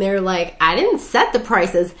out, and they're like, I didn't set the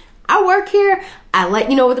prices. I work here. I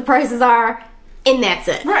let you know what the prices are. And that's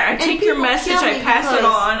it. Right. I take your message, I pass it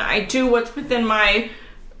on, I do what's within my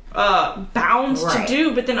bounds to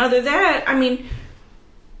do, but then other than that, I mean,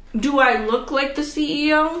 do I look like the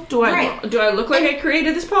CEO? Do I look like I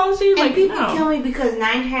created this policy? And like, people kill me because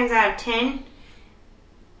 9 times out of 10,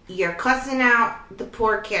 you're cussing out the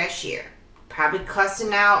poor cashier. Probably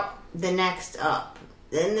cussing out the next up.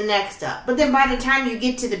 Then the next up. But then by the time you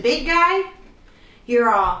get to the big guy,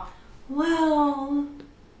 you're all, well,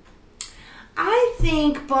 I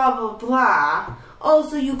think blah, blah, blah. Oh,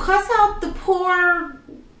 so you cuss out the poor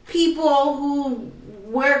people who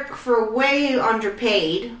work for way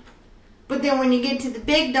underpaid. But then when you get to the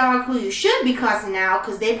big dog who you should be cussing out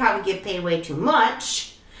because they probably get paid way too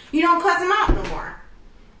much, you don't cuss them out no more.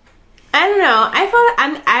 I don't know.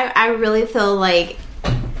 I really feel like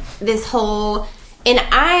this whole... And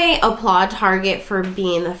I applaud Target for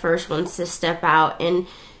being the first ones to step out and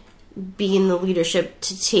being the leadership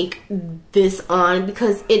to take this on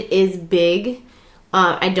because it is big.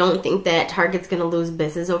 I don't think that Target's going to lose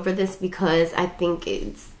business over this because I think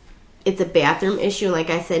it's a bathroom issue.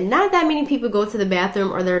 Like I said, not that many people go to the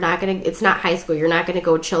bathroom, or they're not going to. It's not high school. You're not going to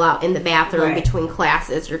go chill out in the bathroom between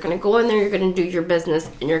classes. You're going to go in there. You're going to do your business,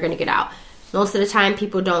 and you're going to get out. Most of the time,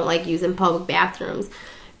 people don't like using public bathrooms.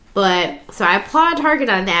 But, so I applaud Target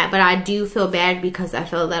on that, but I do feel bad because I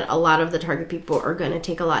feel that a lot of the Target people are going to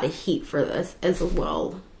take a lot of heat for this as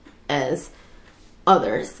well as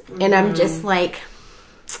others. And I'm just like,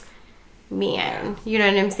 man, you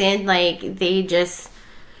know what I'm saying? Like, they just...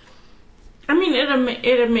 I mean,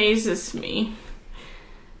 it amazes me.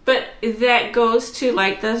 But that goes to,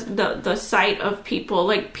 like, the sight of people.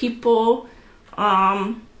 Like, people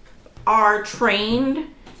are trained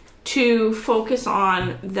to focus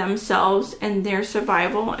on themselves and their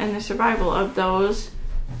survival and the survival of those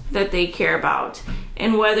that they care about.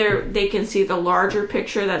 And whether they can see the larger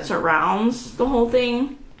picture that surrounds the whole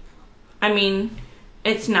thing, I mean,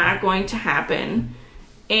 it's not going to happen.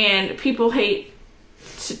 And people hate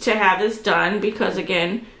to have this done because,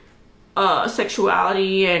 again,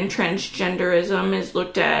 sexuality and transgenderism is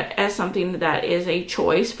looked at as something that is a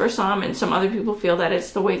choice for some, and some other people feel that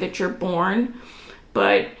it's the way that you're born.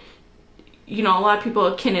 But you know, a lot of people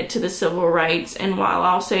akin it to the civil rights, and while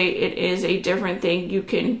I'll say it is a different thing, you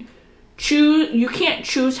can't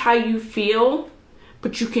choose how you feel,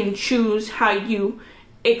 but you can choose how you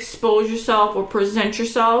expose yourself or present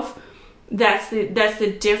yourself. That's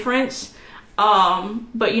the difference.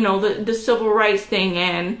 But the civil rights thing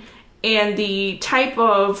and the type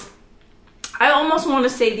of, I almost want to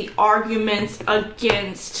say the arguments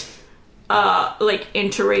against like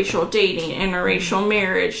interracial dating, interracial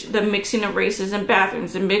marriage, the mixing of races in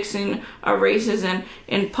bathrooms, the mixing of races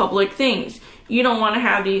in public things. You don't want to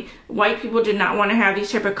have white people did not want to have these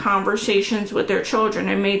type of conversations with their children.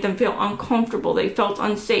 It made them feel uncomfortable. They felt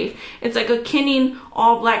unsafe. It's like akinning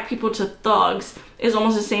all black people to thugs is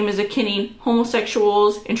almost the same as akinning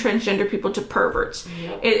homosexuals and transgender people to perverts.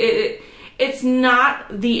 Yep. It's not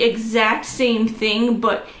the exact same thing,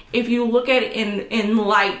 but if you look at it in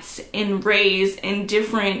lights, in rays, in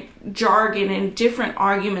different jargon, and different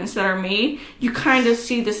arguments that are made, you kind of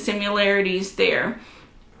see the similarities there.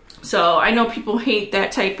 So I know people hate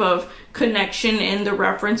that type of connection and the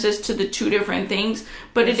references to the two different things,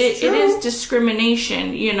 but it is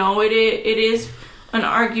discrimination. It is an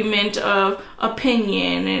argument of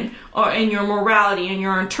opinion and your morality and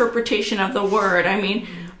your interpretation of the word. I mean,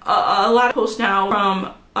 a lot of posts now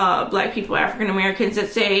from black people, African Americans, that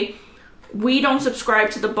say we don't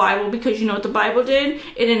subscribe to the Bible because you know what the Bible did?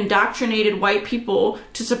 It indoctrinated white people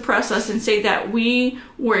to suppress us and say that we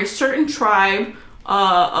were a certain tribe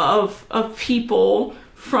of people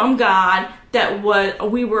from God, that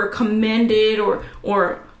we were commended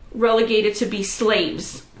or relegated to be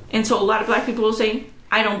slaves. And so a lot of black people will say,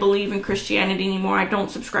 I don't believe in Christianity anymore. I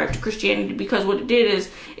don't subscribe to Christianity, because what it did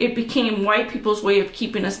is it became white people's way of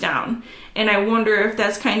keeping us down. And I wonder if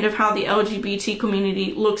that's kind of how the LGBT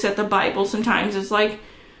community looks at the Bible sometimes. It's like,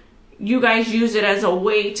 you guys use it as a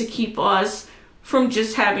way to keep us from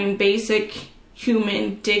just having basic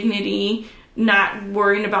human dignity, not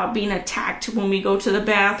worrying about being attacked when we go to the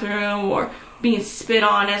bathroom or being spit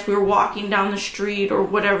on as we're walking down the street or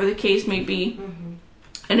whatever the case may be. Mm-hmm.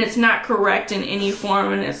 And it's not correct in any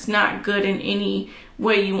form, and it's not good in any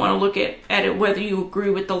way you want to look at it, whether you agree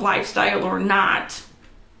with the lifestyle or not.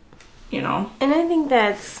 And I think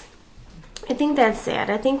that's sad.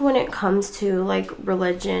 I think when it comes to like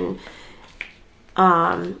religion,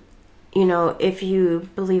 if you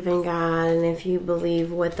believe in God and if you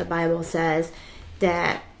believe what the Bible says,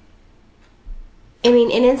 and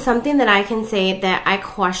it's something that I can say that I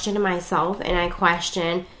question myself, and I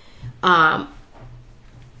question,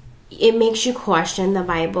 it makes you question the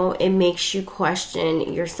Bible. It makes you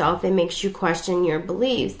question yourself. It makes you question your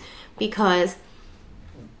beliefs, because,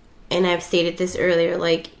 and I've stated this earlier,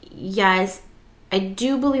 like, yes, I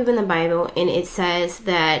do believe in the Bible, and it says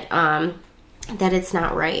that it's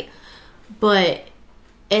not right. But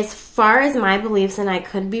as far as my beliefs, and I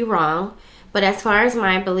could be wrong, but as far as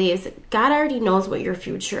my beliefs, God already knows what your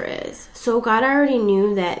future is. So God already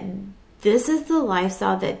knew that this is the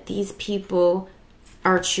lifestyle that these people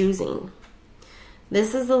are choosing.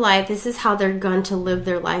 This is the life, this is how they're going to live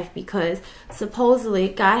their life, because supposedly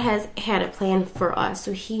God has had a plan for us.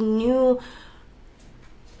 So he knew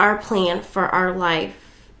our plan for our life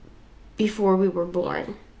before we were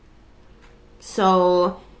born.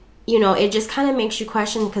 So, it just kind of makes you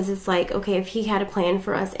question, because it's like, okay, if he had a plan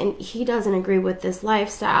for us and he doesn't agree with this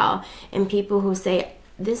lifestyle, and people who say,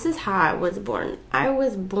 this is how I was born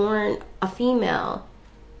a female,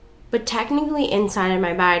 but technically inside of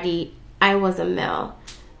my body, I was a male.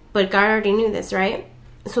 But God already knew this, right?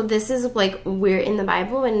 So this is like, we're in the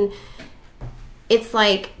Bible, and it's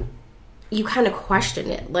like, you kind of question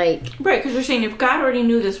it. Like, right, because you're saying if God already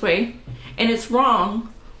knew this way, and it's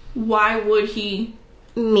wrong, why would he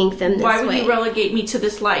make them this way? Why would he relegate me to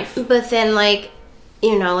this life? But then, like,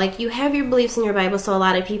 you have your beliefs in your Bible, so a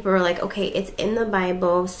lot of people are like, okay, it's in the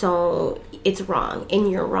Bible, so it's wrong, and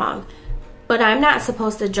you're wrong. But I'm not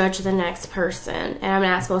supposed to judge the next person, and I'm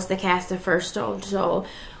not supposed to cast the first stone. So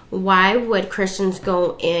why would Christians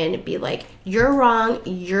go in and be like, you're wrong,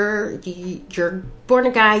 you're born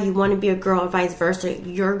a guy, you want to be a girl, or vice versa,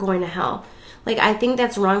 you're going to hell? Like, I think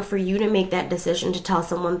that's wrong for you to make that decision to tell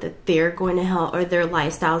someone that they're going to hell or their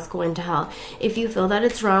lifestyle is going to hell. If you feel that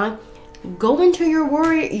it's wrong, go into your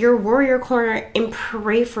warrior corner and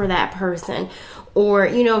pray for that person. Or,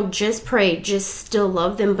 just pray, just still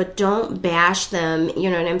love them, but don't bash them, you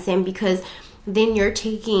know what I'm saying? Because then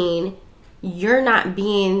you're not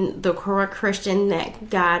being the correct Christian that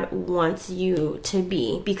God wants you to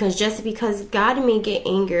be. Because just because God may get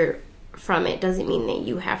angered from it doesn't mean that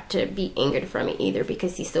you have to be angered from it either,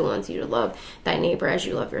 because he still wants you to love thy neighbor as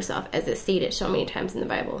you love yourself, as it's stated so many times in the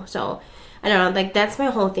Bible. So, I don't know, like, that's my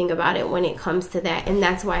whole thing about it when it comes to that. And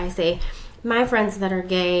that's why I say, my friends that are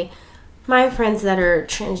gay, my friends that are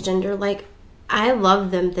transgender, like, I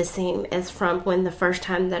love them the same as from when the first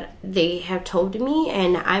time that they have told me,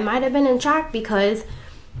 and I might have been in shock because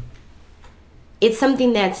it's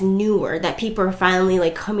something that's newer, that people are finally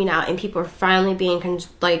like coming out, and people are finally being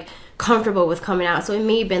comfortable with coming out. So it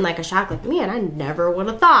may have been like a shock, like, man, I never would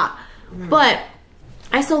have thought. But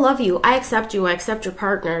I still love you. I accept you. I accept your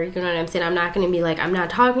partner. You know what I'm saying? I'm not going to be like, I'm not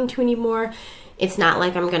talking to you anymore. It's not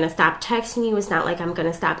like I'm going to stop texting you. It's not like I'm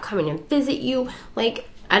going to stop coming and visit you. Like,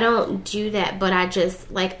 I don't do that. But I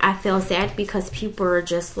just, like, I feel sad because people are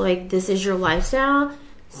just like, this is your lifestyle.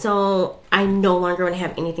 So I no longer want to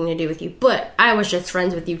have anything to do with you. But I was just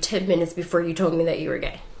friends with you 10 minutes before you told me that you were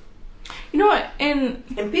gay. You know what? And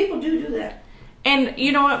people do that. And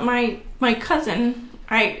you know what? My cousin,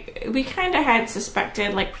 we kind of had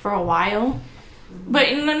suspected, like, for a while.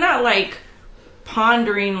 But not, like,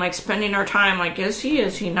 pondering, like, spending our time, like, is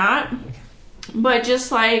he not? But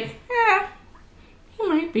just, like, he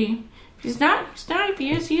might be. If he's not, if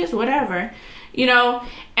he is, whatever. You know,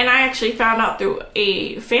 and I actually found out through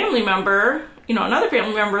a family member, another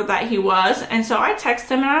family member that he was. And so I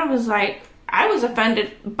texted him and I was like, I was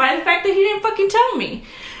offended by the fact that he didn't fucking tell me.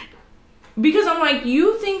 Because I'm like,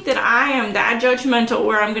 you think that I am that judgmental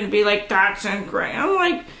where I'm going to be like, that's incorrect. I'm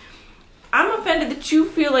like, I'm offended that you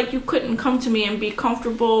feel like you couldn't come to me and be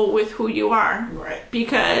comfortable with who you are. Right.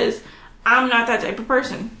 Because I'm not that type of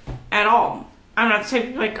person at all. I'm not the type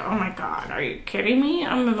of, like, oh my God, are you kidding me?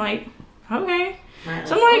 I'm like, okay. Right,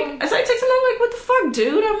 so I'm like, I started texting him, I'm like, what the fuck,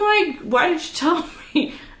 dude? I'm like, why did you tell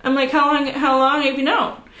me? I'm like, how long have you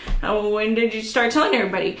known? When did you start telling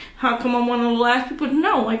everybody? How come I'm one of the last people to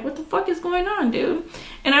know? Like, what the fuck is going on, dude?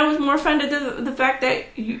 And I was more offended at the fact that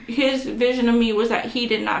his vision of me was that he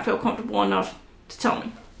did not feel comfortable enough to tell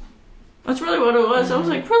me. That's really what it was. I was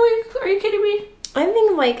like, really? Are you kidding me? I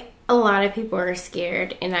think, like, a lot of people are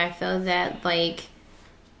scared, and I feel that, like,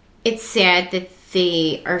 it's sad that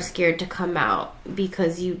they are scared to come out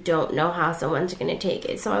because you don't know how someone's going to take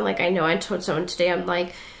it. So I'm like, I know I told someone today, I'm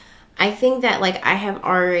like, I think that, like, I have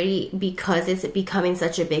already, because it's becoming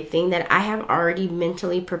such a big thing, that I have already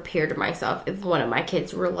mentally prepared myself if one of my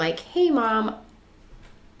kids were like, hey, Mom,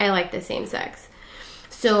 I like the same sex.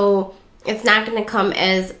 So it's not going to come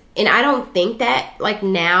as, and I don't think that, like,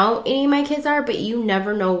 now any of my kids are, but you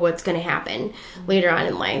never know what's going to happen later on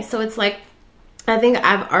in life. So it's like, I think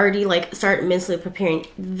I've already, like, started mentally preparing.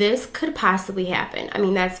 This could possibly happen. I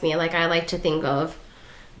mean, that's me. Like, I like to think of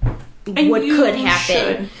what could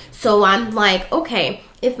happen. So I'm like, okay,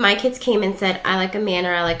 if my kids came and said, I like a man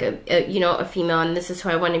or I like a female and this is who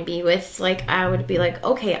I want to be with, like, I would be like,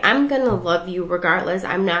 okay, I'm going to love you regardless.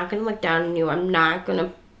 I'm not going to look down on you. I'm not going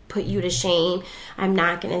to put you to shame. I'm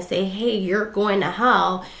not going to say, hey, you're going to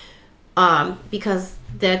hell, because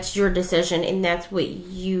that's your decision and that's what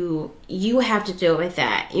you have to do with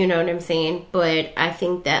that. You know what I'm saying? But I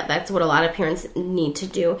think that that's what a lot of parents need to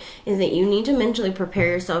do, is that you need to mentally prepare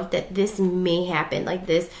yourself that this may happen like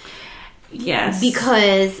this. Yes.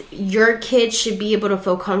 Because your kids should be able to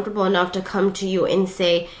feel comfortable enough to come to you and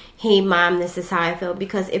say, hey, Mom, this is how I feel.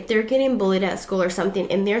 Because if they're getting bullied at school or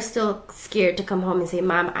something and they're still scared to come home and say,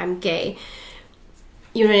 Mom, I'm gay,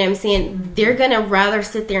 you know what I'm saying? They're going to rather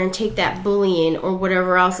sit there and take that bullying or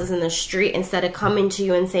whatever else is in the street instead of coming to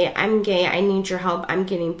you and say, I'm gay, I need your help, I'm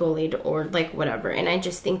getting bullied, or like whatever. And I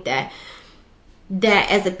just think that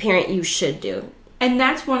as a parent you should do. And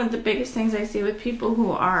that's one of the biggest things I see with people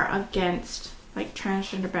who are against, like,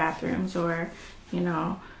 transgender bathrooms, or,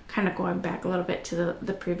 kind of going back a little bit to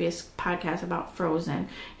the previous podcast about Frozen.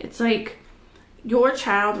 It's like, your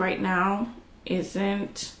child right now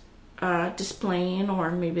isn't displaying,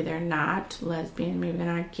 or maybe they're not lesbian, maybe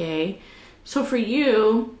they're not gay. So for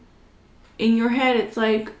you, in your head, it's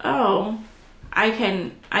like, oh, I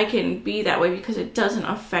can be that way because it doesn't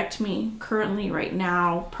affect me currently right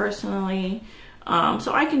now, personally.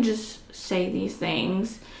 So I can just say these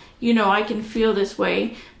things, I can feel this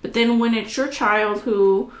way. But then when it's your child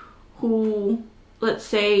who let's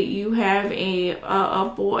say you have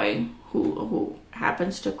a boy who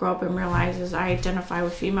happens to grow up and realizes, I identify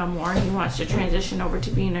with female more, and he wants to transition over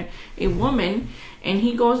to being a woman, and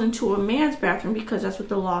he goes into a man's bathroom because that's what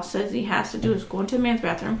the law says he has to do, is go into a man's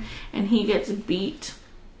bathroom, and he gets beat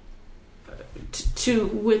to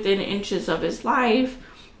within inches of his life,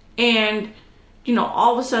 and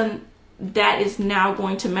all of a sudden that is now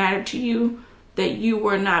going to matter to you, that you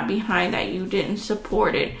were not behind that, you didn't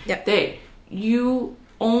support it. Yep. That you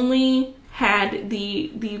only had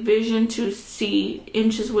the vision to see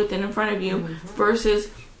inches within in front of you, versus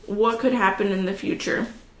what could happen in the future.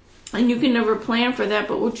 And you can never plan for that,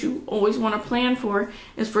 but what you always want to plan for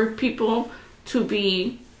is for people to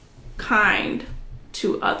be kind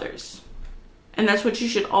to others. And that's what you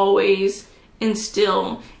should always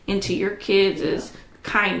instill into your kids, is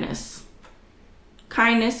kindness.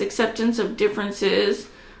 kindness, acceptance of differences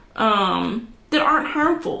that aren't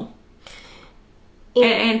harmful.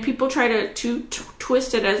 And people try to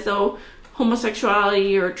twist it as though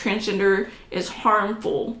homosexuality or transgender is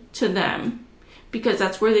harmful to them, because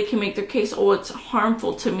that's where they can make their case. Oh, it's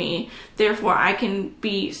harmful to me, therefore I can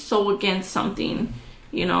be so against something.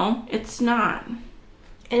 You know, it's not.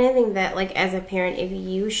 And I think that, like, as a parent, if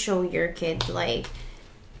you show your kids, like,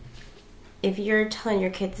 if you're telling your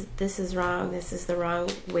kids this is wrong, this is the wrong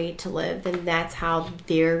way to live, then that's how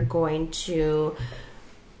they're going to,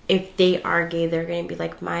 if they are gay, they're going to be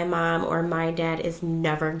like, my mom or my dad is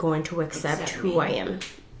never going to accept who I am.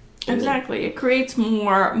 Exactly. It creates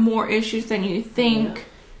more issues than you think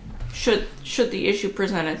should the issue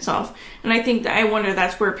present itself. And I think that, I wonder,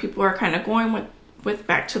 that's where people are kind of going with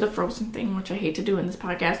back to the Frozen thing, which I hate to do in this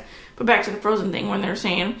podcast, but back to the Frozen thing, when they're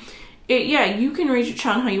saying, you can raise your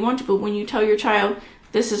child how you want to, but when you tell your child,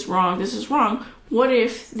 this is wrong, what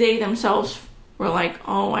if they themselves were like,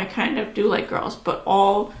 oh, I kind of do like girls, but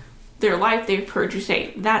all their life they've heard you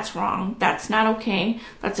say, that's wrong, that's not okay,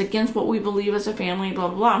 that's against what we believe as a family, blah,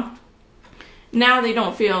 blah, blah. Now they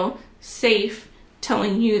don't feel safe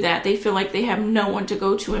telling you that. They feel like they have no one to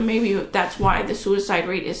go to, and maybe that's why the suicide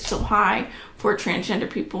rate is so high for transgender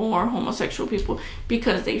people or homosexual people,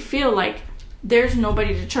 because they feel like there's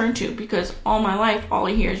nobody to turn to, because all my life all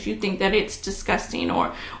I hear is you think that it's disgusting,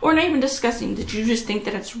 or not even disgusting, that you just think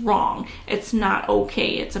that it's wrong, it's not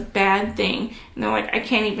okay, it's a bad thing, and they're like, I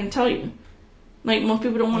can't even tell you. Like, most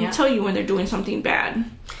people don't want to tell you when they're doing something bad.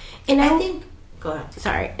 And I think, go ahead.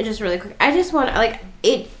 Sorry, just really quick, I just want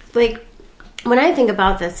to, when I think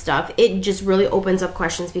about this stuff, it just really opens up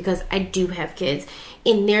questions, because I do have kids,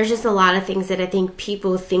 and there's just a lot of things that I think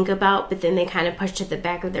people think about, but then they kind of push to the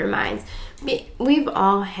back of their minds. We've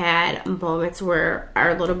all had moments where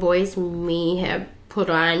our little boys may have put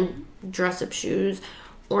on dress-up shoes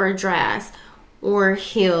or a dress or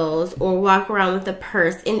heels or walk around with a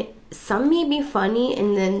purse, and some may be funny,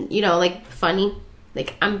 and then, funny,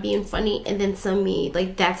 like I'm being funny, and then some may,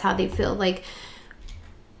 like, that's how they feel. Like,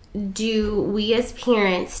 do we as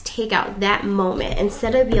parents take out that moment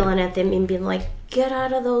instead of yelling at them and being like, get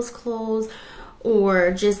out of those clothes,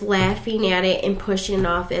 or just laughing at it and pushing it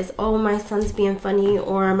off as, oh, my son's being funny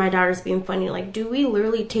or my daughter's being funny? Like, do we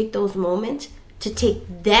literally take those moments to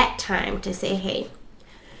take that time to say, hey,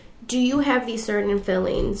 do you have these certain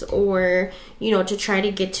feelings, or, to try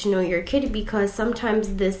to get to know your kid? Because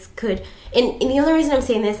sometimes this could, and the only reason I'm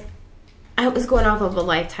saying this, I was going off of a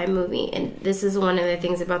Lifetime movie, and this is one of the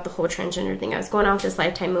things about the whole transgender thing. I was going off this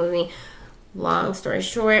Lifetime movie. Long story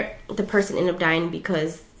short, the person ended up dying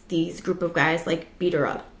because these group of guys, beat her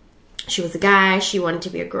up. She was a guy, she wanted to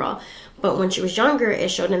be a girl. But when she was younger,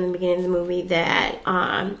 it showed in the beginning of the movie that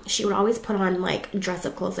she would always put on,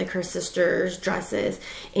 dress-up clothes, like her sister's dresses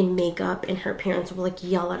and makeup, and her parents would,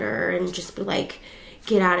 yell at her and just be like,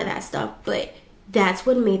 get out of that stuff. But that's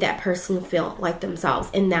what made that person feel like themselves,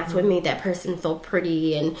 and that's what made that person feel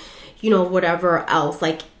pretty and, whatever else.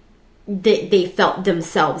 They felt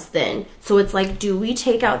themselves then. So it's do we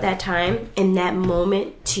take out that time and that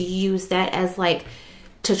moment to use that as,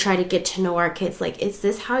 to try to get to know our kids? Is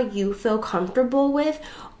this how you feel comfortable with,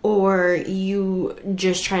 or you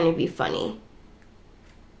just trying to be funny?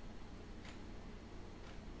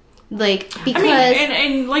 Because...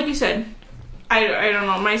 and like you said, I don't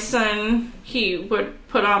know, my son, he would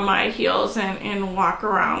put on my heels and walk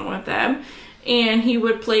around with them, and he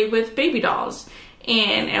would play with baby dolls.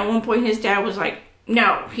 And at one point his dad was like,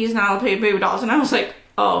 no, he's not allowed to play with baby dolls. And I was like,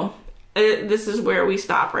 oh, this is where we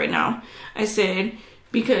stop right now. I said,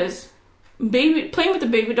 because playing with a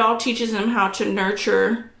baby doll teaches him how to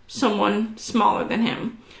nurture someone smaller than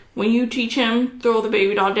him. When you teach him, throw the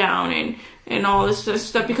baby doll down and all this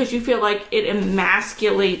stuff, because you feel like it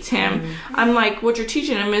emasculates him. Mm-hmm. I'm like, what you're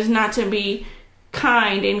teaching him is not to be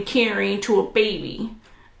kind and caring to a baby.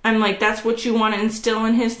 I'm like, that's what you want to instill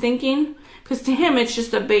in his thinking? Because to him, it's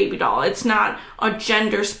just a baby doll. It's not a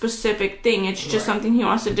gender-specific thing. It's just something he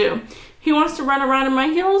wants to do. He wants to run around in my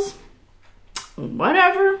heels?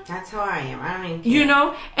 Whatever. That's how I am. I don't even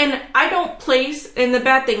care. And I don't place... And the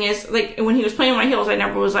bad thing is, when he was playing with my heels, I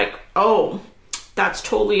never was like, oh, that's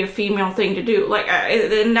totally a female thing to do.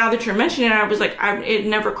 And now that you're mentioning it, I was like, it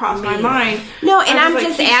never crossed my mind. No, and I'm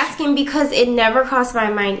just asking because it never crossed my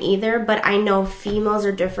mind either, but I know females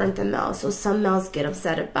are different than males. So some males get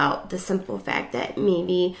upset about the simple fact that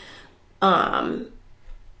maybe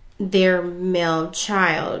their male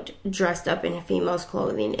child dressed up in a female's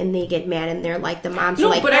clothing, and they get mad, and they're like, the moms are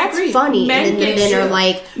like, that's funny. Men and then are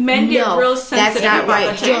like, men get real sensitive, that's not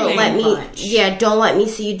right. Don't let me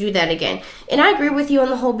see you do that again. And I agree with you on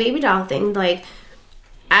the whole baby doll thing.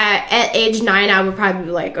 at age 9, I would probably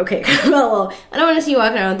be like, okay, Carmelo, I don't want to see you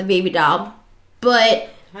walking around with the baby doll. But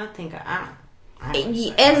I don't think I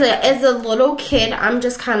as a little kid, I'm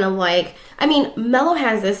just kind of like, I mean, Mello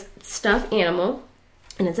has this stuffed animal,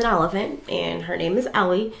 and it's an elephant, and her name is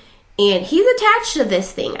Ellie, and he's attached to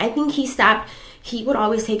this thing. I think he would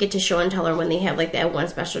always take it to show and tell her when they have like that one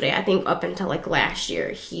special day. I think up until like last year,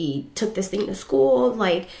 he took this thing to school,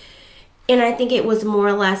 like, and I think it was more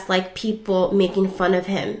or less like people making fun of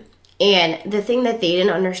him. And the thing that they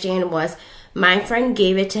didn't understand was my friend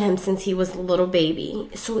gave it to him since he was a little baby.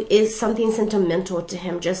 So it's something sentimental to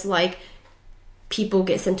him, just like people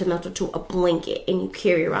get sentimental to a blanket and you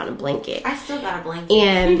carry around a blanket. I still got a blanket.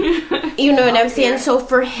 And you know what I'm saying? So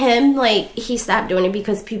for him, like, he stopped doing it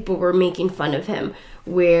because people were making fun of him,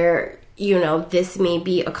 where, you know, this may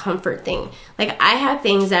be a comfort thing. Like, I have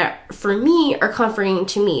things that for me are comforting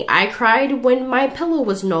to me. I cried when my pillow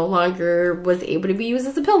was able to be used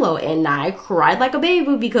as a pillow, and I cried like a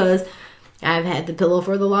baby because I've had the pillow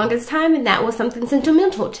for the longest time, and that was something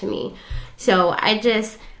sentimental to me. So I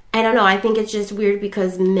don't know. I think it's just weird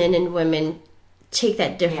because men and women take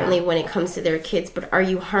that differently when it comes to their kids. But are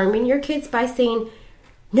you harming your kids by saying,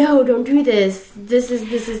 no, don't do this. This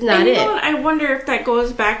is not it. You know what? I wonder if that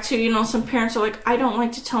goes back to, you know, some parents are like, I don't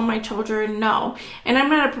like to tell my children no. And I'm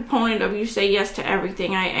not a proponent of you say yes to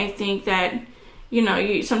everything. I think that, you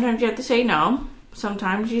know, sometimes you have to say no.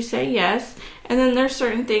 Sometimes you say yes. And then there's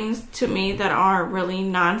certain things to me that are really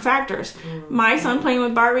non-factors. Mm-hmm. My son playing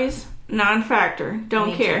with Barbies, non-factor.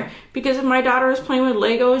 Don't care. Too. Because if my daughter is playing with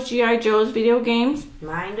Legos, G.I. Joe's, video games,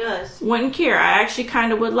 mine does. Wouldn't care. I actually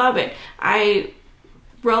kind of would love it. I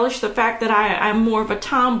relish the fact that I'm more of a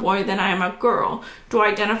tomboy than I am a girl. Do I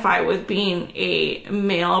identify with being a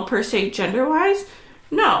male per se gender-wise?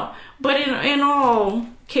 No. But in all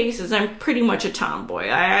cases, I'm pretty much a tomboy.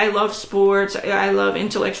 I love sports. I love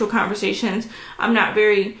intellectual conversations. I'm not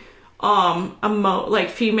very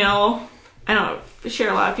female. I don't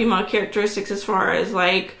share a lot of female characteristics as far as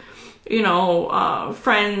like, you know,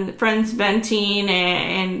 friends venting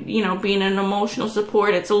and you know, being an emotional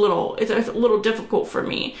support. It's a little difficult for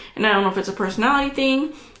me. And I don't know if it's a personality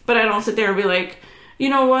thing, but I don't sit there and be like, you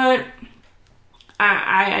know what?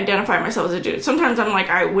 I identify myself as a dude. Sometimes I'm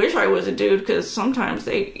like, I wish I was a dude, because sometimes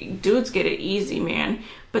dudes get it easy, man.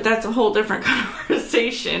 But that's a whole different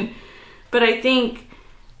conversation. But I think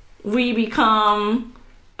we become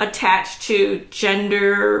attached to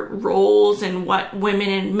gender roles and what women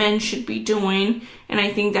and men should be doing. And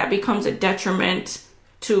I think that becomes a detriment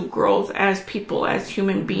to growth as people, as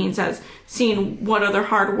human beings, as seeing what other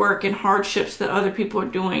hard work and hardships that other people are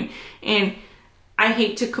doing. And I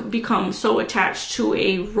hate to become so attached to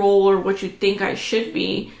a role or what you think I should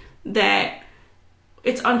be that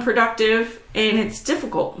it's unproductive and it's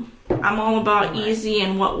difficult. I'm all about easy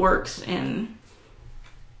and what works, and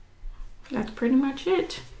that's pretty much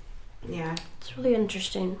it. Yeah. It's really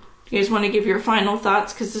interesting. You guys want to give your final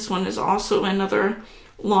thoughts? Because this one is also another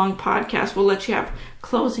long podcast. We'll let you have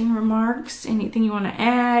closing remarks. Anything you want to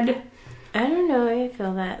add? I don't know. I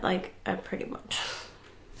feel that, like, I pretty much...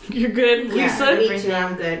 You're good, Lisa? Yeah, me too.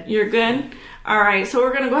 I'm good. You're good? All right, so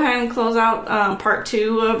we're going to go ahead and close out part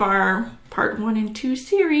 2 of our part 1 and 2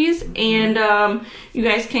 series. Mm-hmm. And you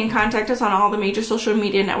guys can contact us on all the major social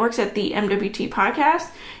media networks at the MWT Podcast.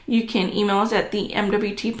 You can email us at the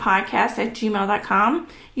MWTpodcast@gmail.com.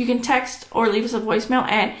 You can text or leave us a voicemail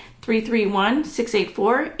at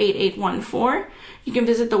 331-684-8814. You can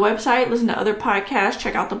visit the website, listen to other podcasts,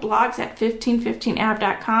 check out the blogs at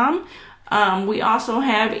 1515app.com. We also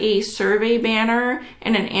have a survey banner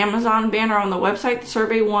and an Amazon banner on the website, the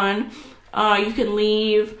survey one. You can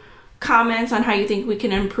leave comments on how you think we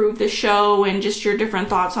can improve the show and just your different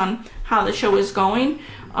thoughts on how the show is going.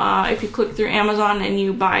 If you click through Amazon and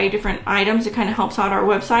you buy different items, it kind of helps out our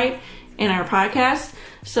website and our podcast.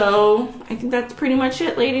 So I think that's pretty much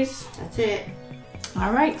it, ladies. That's it.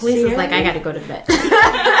 All right. Lisa's like, I got to go to bed.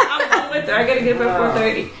 I'm with her. I got to get up at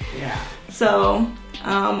 4:30. Yeah. So...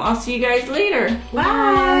 I'll see you guys later.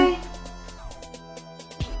 Bye.